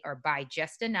 right? Or buy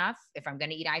just enough. If I'm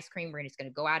going to eat ice cream, we're just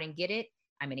going to go out and get it.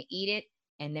 I'm going to eat it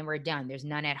and then we're done. There's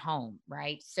none at home,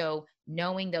 right? So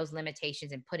knowing those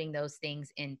limitations and putting those things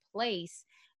in place,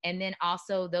 and then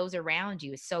also those around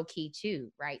you is so key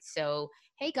too, right? So,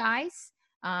 hey guys,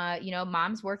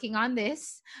 mom's working on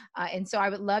this. And so I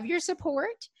would love your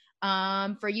support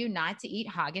for you not to eat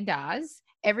Haagen-Dazs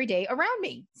every day around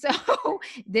me. So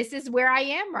this is where I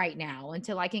am right now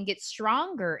until I can get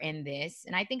stronger in this.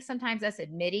 And I think sometimes us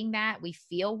admitting that we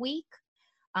feel weak,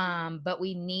 but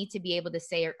we need to be able to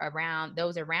say around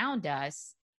those around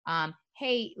us,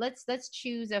 hey, let's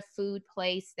choose a food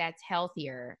place that's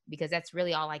healthier because that's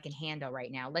really all I can handle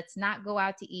right now. Let's not go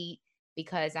out to eat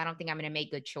because I don't think I'm going to make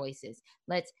good choices.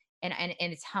 Let's and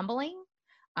it's humbling,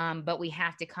 but we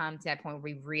have to come to that point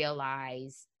where we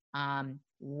realize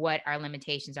what our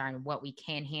limitations are and what we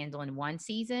can handle in one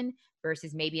season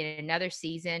versus maybe in another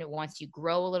season. Once you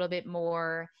grow a little bit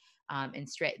more and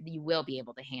you will be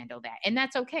able to handle that, and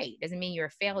that's okay. It doesn't mean you're a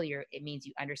failure. It means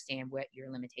you understand what your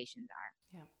limitations are.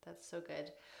 Yeah, that's so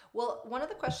good. Well, one of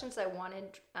the questions I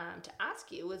wanted to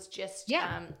ask you was just,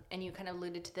 and you kind of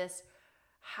alluded to this,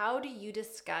 how do you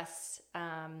discuss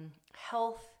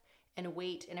health and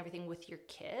weight and everything with your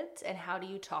kids? And how do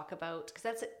you talk about,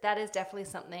 because that is definitely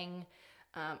something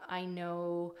I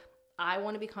know I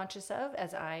want to be conscious of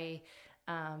as I,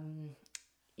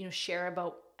 share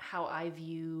about how I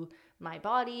view my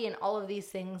body and all of these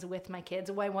things with my kids.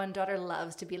 My one daughter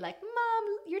loves to be like,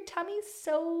 Mom, your tummy's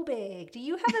so big. Do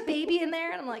you have a baby in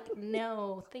there? And I'm like,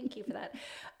 no, thank you for that.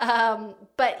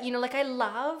 But, I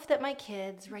love that my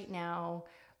kids right now,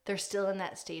 they're still in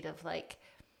that state of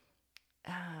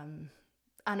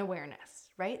unawareness,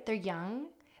 right? They're young.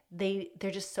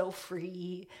 they're just so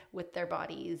free with their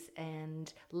bodies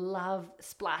and love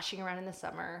splashing around in the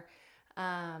summer.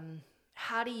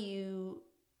 How do you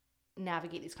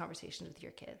navigate these conversations with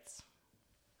your kids?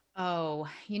 Oh,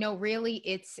 really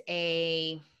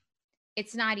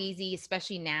it's not easy,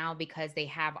 especially now because they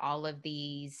have all of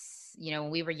these, when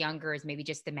we were younger, it's maybe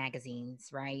just the magazines,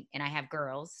 right? And I have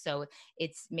girls, so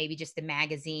it's maybe just the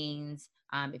magazines.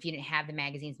 If you didn't have the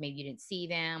magazines, maybe you didn't see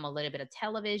them, a little bit of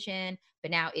television,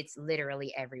 but now it's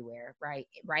literally everywhere, right?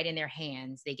 Right in their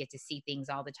hands. They get to see things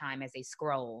all the time as they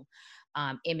scroll,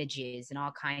 images and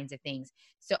all kinds of things.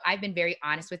 So I've been very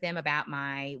honest with them about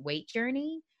my weight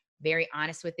journey, very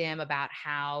honest with them about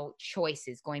how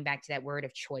choices, going back to that word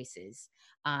of choices,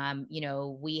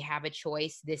 we have a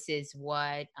choice. This is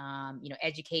what,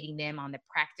 educating them on the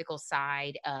practical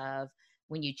side of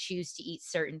when you choose to eat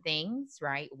certain things,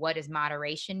 right? What does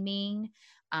moderation mean?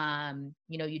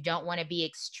 You don't want to be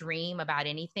extreme about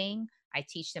anything. I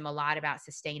teach them a lot about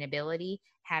sustainability,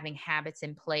 having habits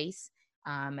in place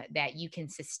that you can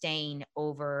sustain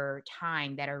over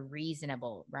time that are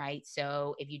reasonable, right?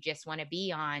 So if you just want to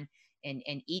be on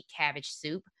and eat cabbage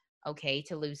soup, okay,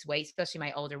 to lose weight, especially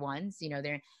my older ones,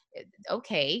 they're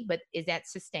okay, but is that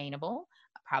sustainable?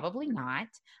 Probably not.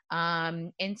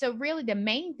 And so, really, the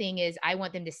main thing is I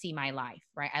want them to see my life,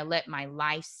 right? I let my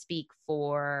life speak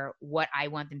for what I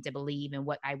want them to believe and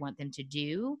what I want them to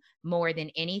do more than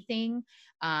anything.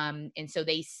 And so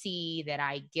they see that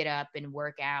I get up and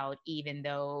work out even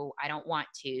though I don't want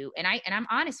to. And I'm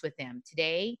honest with them.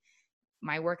 Today,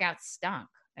 my workout stunk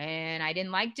and I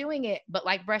didn't like doing it, but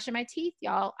like brushing my teeth,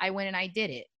 y'all, I went and I did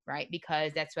it, right?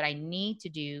 Because that's what I need to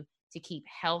do to keep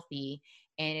healthy.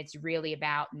 And it's really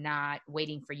about not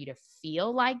waiting for you to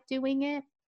feel like doing it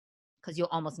because you'll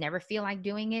almost never feel like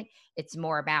doing it. It's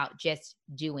more about just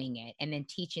doing it and then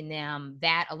teaching them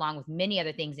that along with many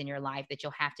other things in your life that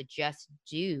you'll have to just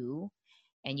do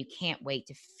and you can't wait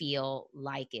to feel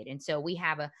like it. And so we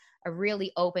have a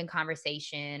really open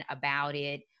conversation about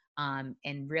it,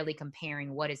 and really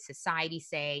comparing what does society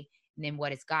say and then what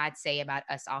does God say about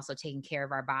us also taking care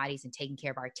of our bodies and taking care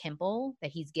of our temple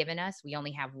that He's given us. We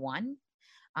only have one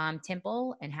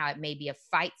temple, and how it may be a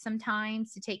fight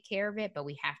sometimes to take care of it, but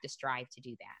we have to strive to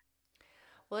do that.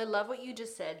 Well, I love what you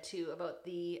just said too about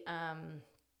the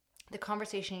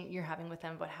conversation you're having with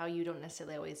them about how you don't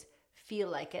necessarily always feel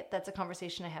like it. That's a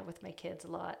conversation I have with my kids a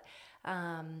lot.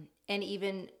 And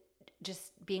even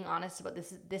just being honest about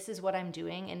this is what I'm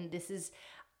doing. And this is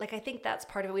like, I think that's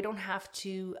part of it. We don't have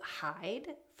to hide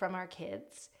from our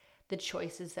kids the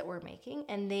choices that we're making.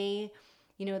 And they,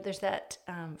 there's that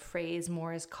phrase,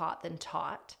 more is caught than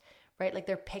taught, right? Like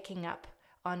they're picking up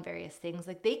on various things.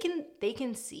 Like they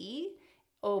can see,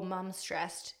 oh, mom's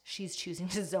stressed. She's choosing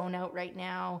to zone out right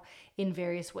now in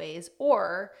various ways.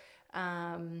 Or,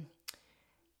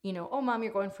 oh, mom,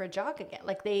 you're going for a jog again.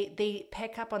 Like they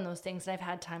pick up on those things. And I've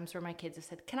had times where my kids have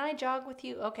said, can I jog with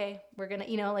you? Okay, we're going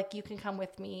to, like you can come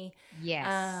with me.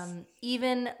 Yes.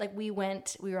 Even like we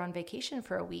were on vacation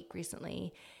for a week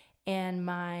recently, and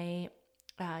my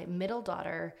middle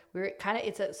daughter,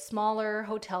 it's a smaller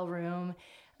hotel room.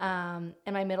 And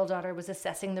my middle daughter was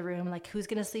assessing the room, like who's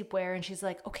going to sleep where. And she's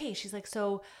like, okay. She's like,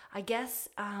 so I guess,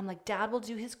 like dad will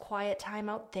do his quiet time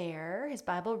out there, his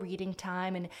Bible reading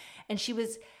time. And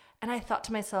I thought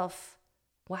to myself,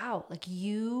 wow, like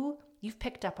you've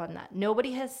picked up on that.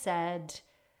 Nobody has said,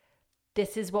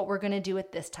 this is what we're going to do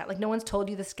at this time. Like no one's told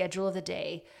you the schedule of the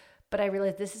day. But I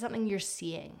realized this is something you're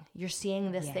seeing. You're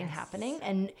seeing this thing happening.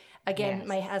 And again,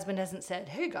 my husband hasn't said,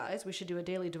 hey guys, we should do a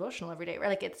daily devotional every day. Right?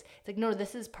 Like it's like, no,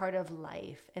 this is part of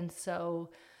life. And so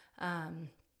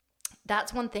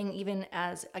that's one thing, even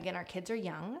as, again, our kids are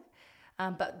young.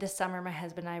 But this summer, my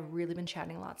husband and I have really been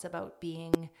chatting lots about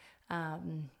being,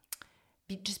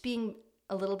 just being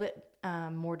a little bit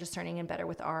more discerning and better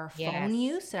with our phone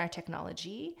use and our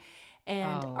technology.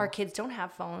 And our kids don't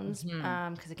have phones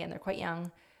because, again, they're quite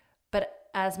young. But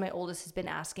as my oldest has been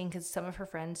asking, because some of her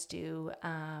friends do,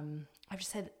 I've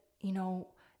just said,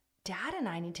 dad and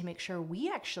I need to make sure we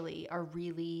actually are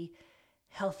really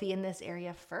healthy in this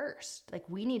area first. Like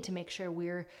we need to make sure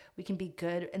we can be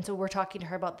good. And so we're talking to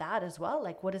her about that as well.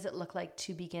 Like, what does it look like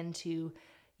to begin to,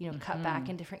 cut back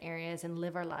in different areas and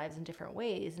live our lives in different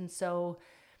ways? And so,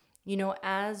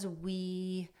 as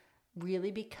we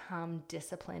really become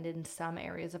disciplined in some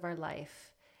areas of our life,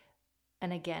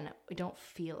 and again, we don't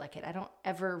feel like it. I don't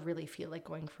ever really feel like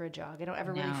going for a jog. I don't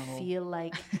ever really feel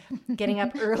like getting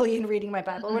up early and reading my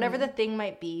Bible, whatever the thing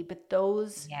might be. But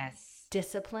those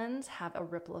disciplines have a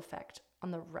ripple effect on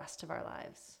the rest of our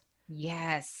lives.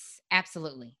 Yes,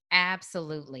 absolutely.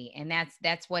 Absolutely. And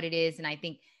that's what it is. And I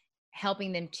think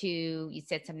helping them to, you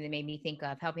said something that made me think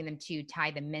of helping them to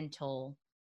tie the mental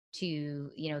to,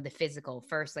 the physical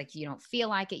first. Like, you don't feel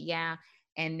like it. Yeah.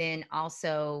 And then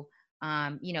also,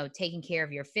 taking care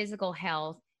of your physical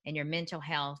health and your mental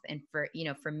health. And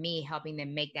for me, helping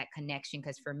them make that connection.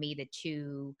 Cause for me, the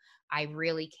two, I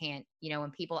really can't,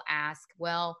 when people ask,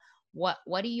 well,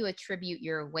 what do you attribute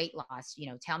your weight loss?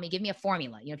 Tell me, give me a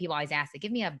formula. People always ask it,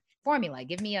 give me a formula,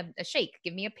 give me a shake,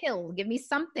 give me a pill, give me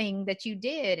something that you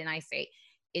did. And I say,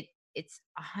 it's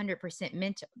 100%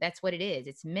 mental. That's what it is.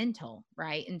 It's mental.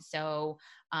 Right. And so,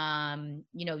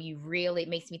 you really, it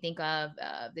makes me think of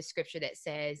the scripture that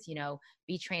says,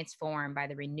 be transformed by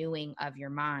the renewing of your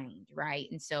mind. Right.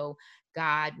 And so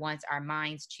God wants our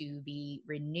minds to be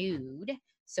renewed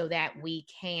so that we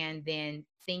can then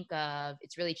think of,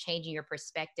 it's really changing your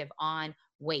perspective on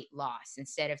weight loss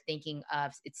instead of thinking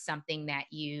of it's something that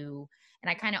and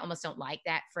I kind of almost don't like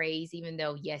that phrase, even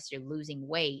though, yes, you're losing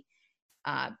weight.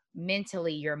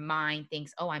 Mentally, your mind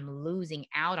thinks, oh, I'm losing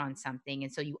out on something.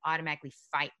 And so you automatically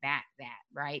fight back that,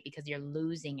 right? Because you're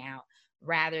losing out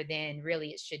rather than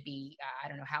really it should be, I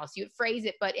don't know how else you would phrase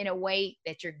it, but in a way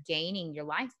that you're gaining your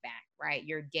life back, right?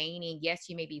 You're gaining, yes,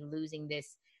 you may be losing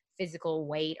this physical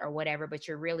weight or whatever, but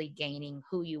you're really gaining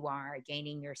who you are,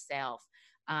 gaining yourself.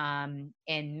 And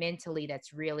mentally,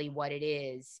 that's really what it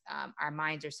is. Our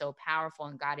minds are so powerful,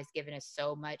 and God has given us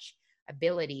so much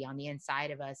ability on the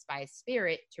inside of us by His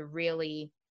Spirit to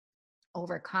really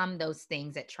overcome those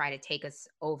things that try to take us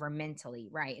over mentally,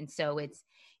 right? And so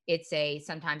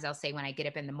sometimes I'll say when I get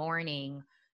up in the morning,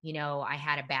 I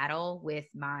had a battle with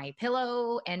my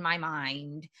pillow and my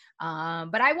mind,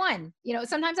 but I won.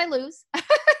 Sometimes I lose,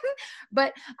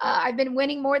 but I've been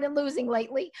winning more than losing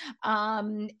lately.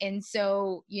 And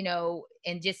so,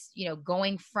 and just,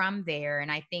 going from there.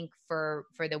 And I think for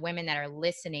the women that are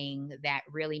listening that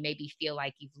really maybe feel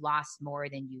like you've lost more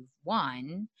than you've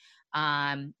won,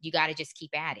 you got to just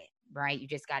keep at it, right? You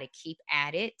just got to keep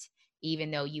at it, even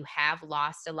though you have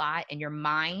lost a lot. And your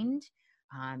mind,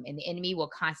 and the enemy will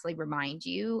constantly remind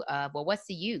you of, well, what's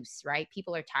the use, right?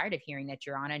 People are tired of hearing that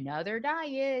you're on another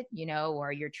diet,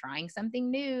 or you're trying something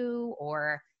new,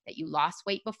 or that you lost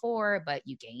weight before, but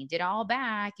you gained it all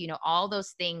back. All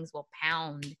those things will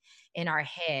pound in our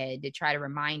head to try to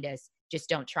remind us, just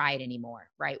don't try it anymore,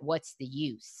 right? What's the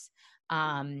use?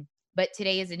 But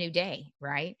today is a new day,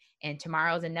 right? And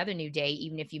tomorrow is another new day,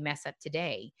 even if you mess up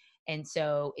today. And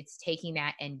so it's taking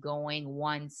that and going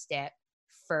one step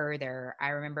further. I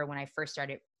remember when I first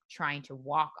started trying to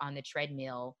walk on the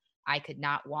treadmill, I could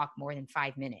not walk more than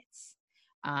 5 minutes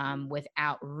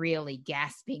without really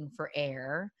gasping for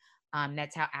air.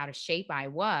 That's how out of shape I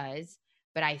was.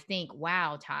 But I think,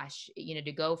 wow, Tosh,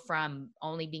 to go from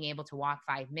only being able to walk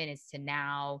 5 minutes to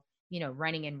now,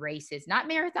 running in races, not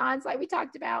marathons like we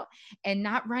talked about, and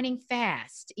not running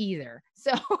fast either.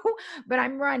 So, but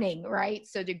I'm running, right?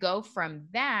 So to go from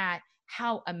that,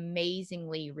 how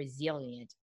amazingly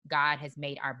resilient God has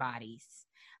made our bodies,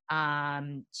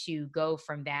 to go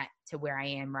from that to where I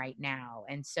am right now.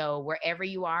 And so wherever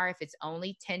you are, if it's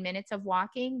only 10 minutes of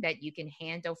walking that you can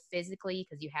handle physically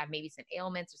because you have maybe some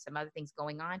ailments or some other things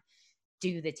going on,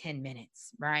 do the 10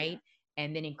 minutes, right?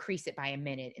 And then increase it by a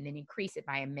minute, and then increase it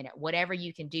by a minute. Whatever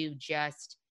you can do,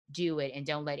 just do it, and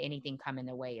don't let anything come in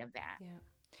the way of that.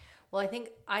 Yeah. Well,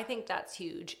 I think that's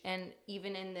huge. And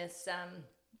even in this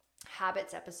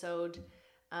habits episode,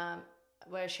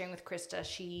 what I was sharing with Krista,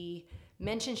 she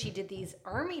mentioned she did these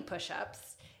army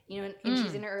push-ups, and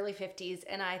she's in her early 50s.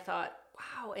 And I thought,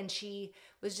 wow. And she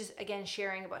was just, again,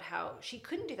 sharing about how she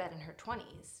couldn't do that in her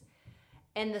 20s.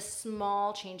 And the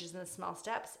small changes and the small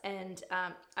steps. And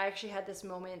I actually had this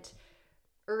moment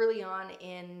early on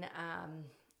in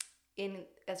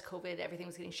as COVID, everything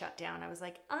was getting shut down. I was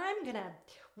like, I'm going to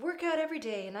work out every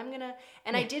day, and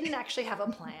I didn't actually have a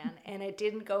plan, and it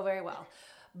didn't go very well.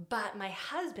 But my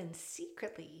husband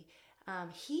secretly,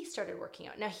 he started working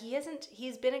out. Now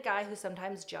he's been a guy who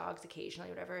sometimes jogs occasionally,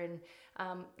 whatever, and,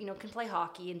 can play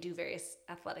hockey and do various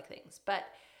athletic things. But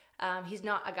he's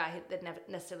not a guy that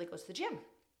necessarily goes to the gym.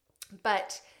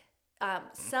 But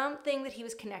something that he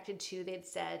was connected to, they'd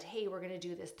said, hey, we're going to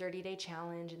do this 30-day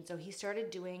challenge. And so he started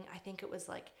doing, I think it was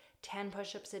like 10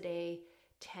 push-ups a day,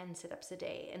 10 sit-ups a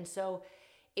day. And so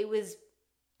it was,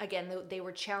 again, they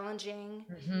were challenging.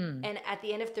 Mm-hmm. And at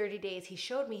the end of 30 days, he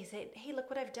showed me, he said, hey, look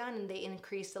what I've done. And they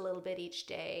increased a little bit each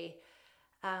day.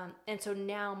 And so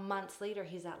now months later,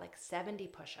 he's at like 70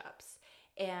 push-ups.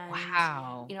 And,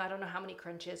 wow. I don't know how many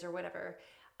crunches or whatever.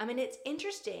 I mean, it's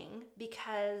interesting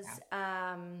because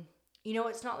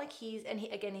it's not like he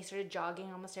started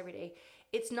jogging almost every day.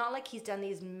 It's not like he's done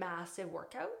these massive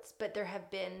workouts, but there have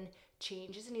been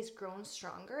changes and he's grown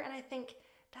stronger. And I think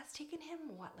that's taken him,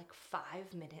 like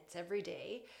 5 minutes every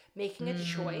day, making a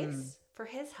choice for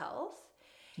his health.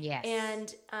 Yes.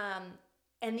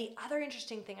 And the other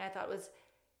interesting thing I thought was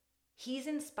he's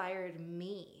inspired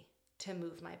me to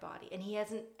move my body. And he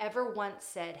hasn't ever once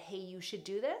said, hey, you should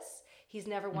do this. He's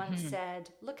never once said,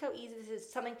 look how easy this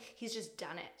is. Something, he's just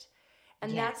done it.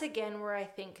 And that's again where I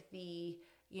think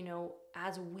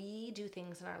as we do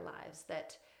things in our lives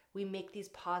that we make these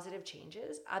positive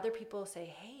changes, other people say,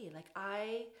 hey, like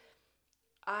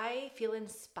I feel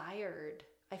inspired.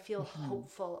 I feel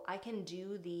hopeful. I can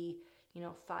do the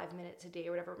 5 minutes a day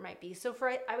or whatever it might be. So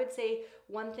I would say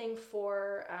one thing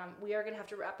for, we are going to have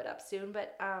to wrap it up soon,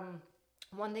 but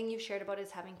one thing you've shared about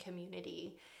is having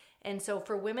community. And so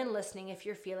for women listening, if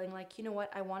you're feeling like, you know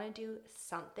what, I want to do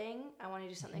something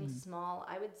small,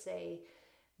 I would say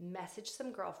message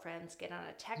some girlfriends, get on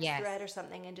a text thread or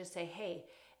something and just say, hey,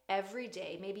 every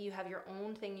day, maybe you have your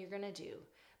own thing you're going to do,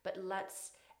 but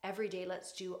every day, let's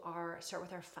start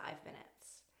with our 5 minutes.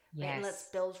 Right? And let's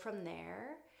build from there.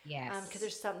 Yes. Because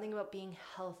there's something about being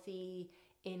healthy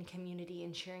in community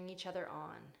and cheering each other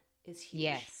on is huge.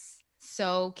 Yes.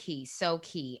 So key.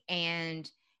 And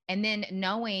then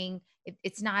knowing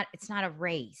it's not a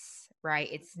race, right?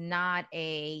 It's not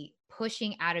a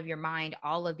pushing out of your mind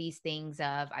all of these things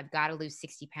of I've got to lose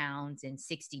 60 pounds in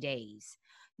 60 days.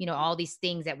 All these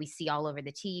things that we see all over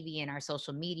the TV and our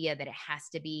social media that it has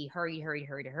to be hurried.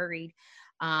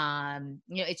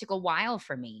 It took a while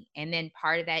for me. And then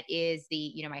part of that is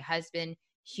my husband,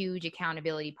 huge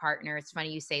accountability partner. It's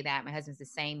funny you say that. My husband's the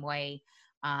same way.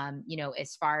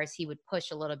 As far as he would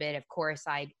push a little bit, of course,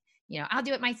 I'll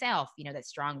do it myself, that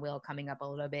strong will coming up a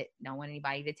little bit. Don't want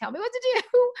anybody to tell me what to do.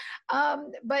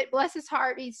 But bless his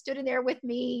heart, he stood in there with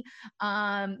me.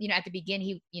 At the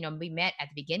beginning, we met at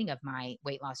the beginning of my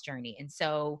weight loss journey. And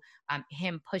so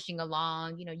him pushing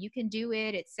along, you can do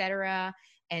it, etc.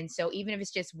 And so even if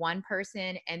it's just one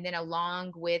person and then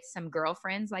along with some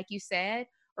girlfriends, like you said,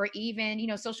 or even,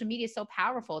 social media is so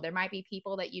powerful. There might be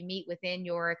people that you meet within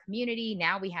your community.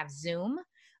 Now we have Zoom.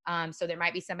 So there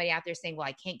might be somebody out there saying, well,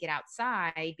 I can't get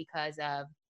outside because of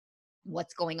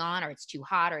what's going on, or it's too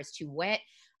hot, or it's too wet.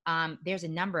 There's a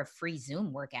number of free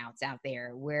Zoom workouts out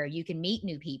there where you can meet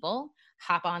new people,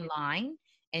 hop online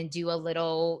and do a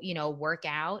little,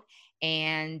 workout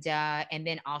and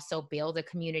then also build a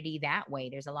community that way.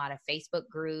 There's a lot of Facebook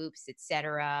groups,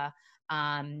 etc.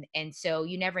 And so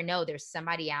you never know, there's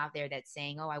somebody out there that's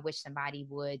saying, oh, I wish somebody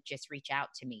would just reach out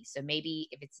to me. So maybe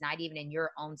if it's not even in your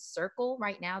own circle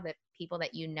right now, that people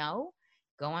that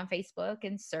go on Facebook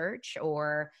and search,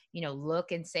 or,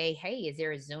 look and say, hey, is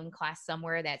there a Zoom class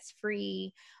somewhere that's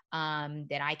free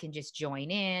that I can just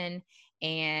join in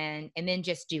and then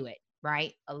just do it,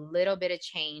 right? A little bit of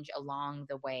change along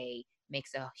the way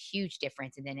makes a huge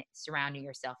difference. And then surrounding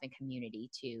yourself in community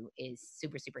too is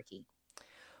super, super key.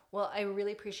 Well, I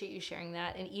really appreciate you sharing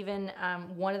that. And even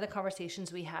one of the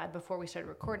conversations we had before we started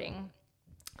recording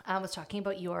was talking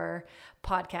about your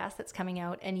podcast that's coming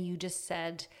out. And you just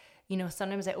said,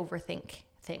 sometimes I overthink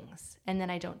things and then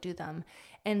I don't do them.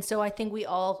 And so I think we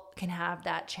all can have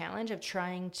that challenge of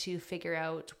trying to figure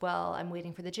out, well, I'm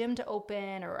waiting for the gym to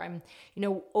open, or I'm,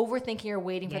 overthinking or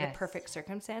waiting for the perfect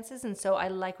circumstances. And so I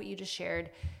like what you just shared.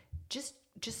 Just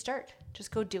start, just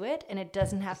go do it. And it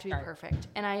doesn't have to be perfect.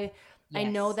 And I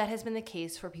know that has been the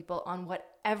case for people on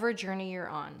whatever journey you're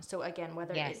on. So again,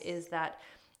 whether it is that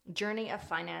journey of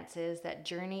finances, that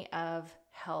journey of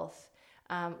health,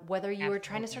 whether you are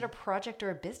trying to start a project or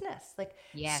a business,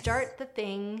 start the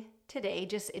thing today.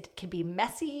 Just, it can be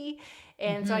messy.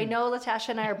 And so I know Latasha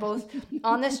and I are both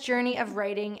on this journey of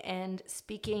writing and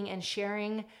speaking and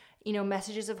sharing,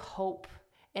 messages of hope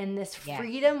and this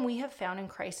freedom we have found in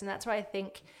Christ. And that's why I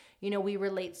think, we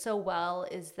relate so well,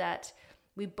 is that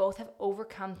we both have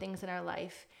overcome things in our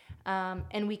life,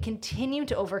 and we continue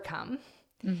to overcome,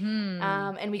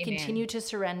 and we continue to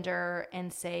surrender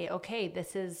and say, okay,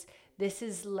 this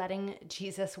is letting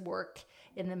Jesus work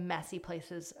in the messy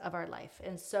places of our life.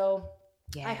 And so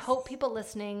I hope people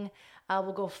listening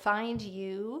will go find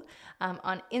you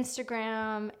on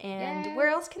Instagram. And where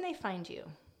else can they find you?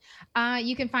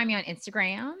 You can find me on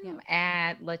Instagram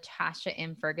at Latasha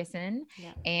M. Ferguson.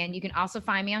 And you can also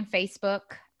find me on Facebook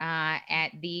at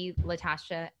the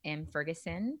Latasha M.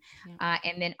 Ferguson.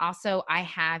 And then also I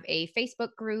have a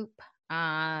Facebook group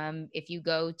If you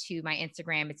go to my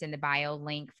Instagram, it's in the bio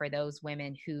link for those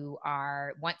women who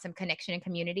want some connection and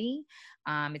community.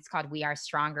 It's called We Are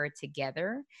Stronger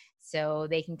Together. So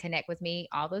they can connect with me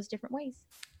all those different ways.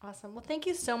 Awesome. Well, thank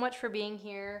you so much for being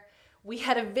here. We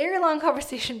had a very long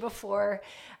conversation before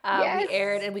we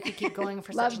aired, and we could keep going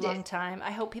for such a long time. I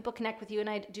hope people connect with you, and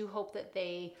I do hope that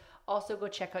they also go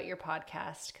check out your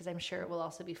podcast, because I'm sure it will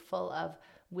also be full of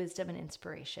wisdom and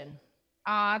inspiration.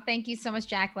 Thank you so much,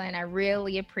 Jacqueline. I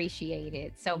really appreciate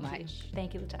it so much.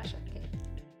 Thank you, Latasha. Okay.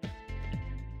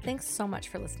 Thanks so much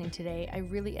for listening today. I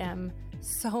really am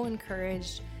so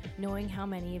encouraged knowing how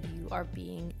many of you are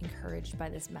being encouraged by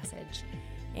this message.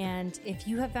 And if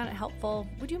you have found it helpful,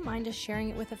 would you mind just sharing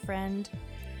it with a friend,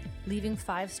 leaving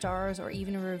 5 stars or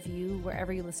even a review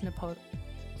wherever you listen to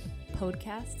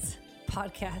podcasts,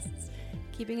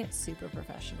 keeping it super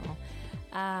professional.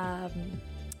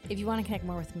 If you want to connect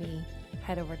more with me,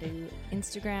 head over to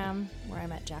Instagram, where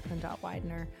I'm at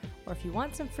jacqueline.widener. Or if you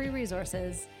want some free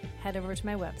resources, head over to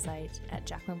my website at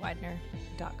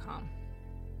jacquelinewidener.com.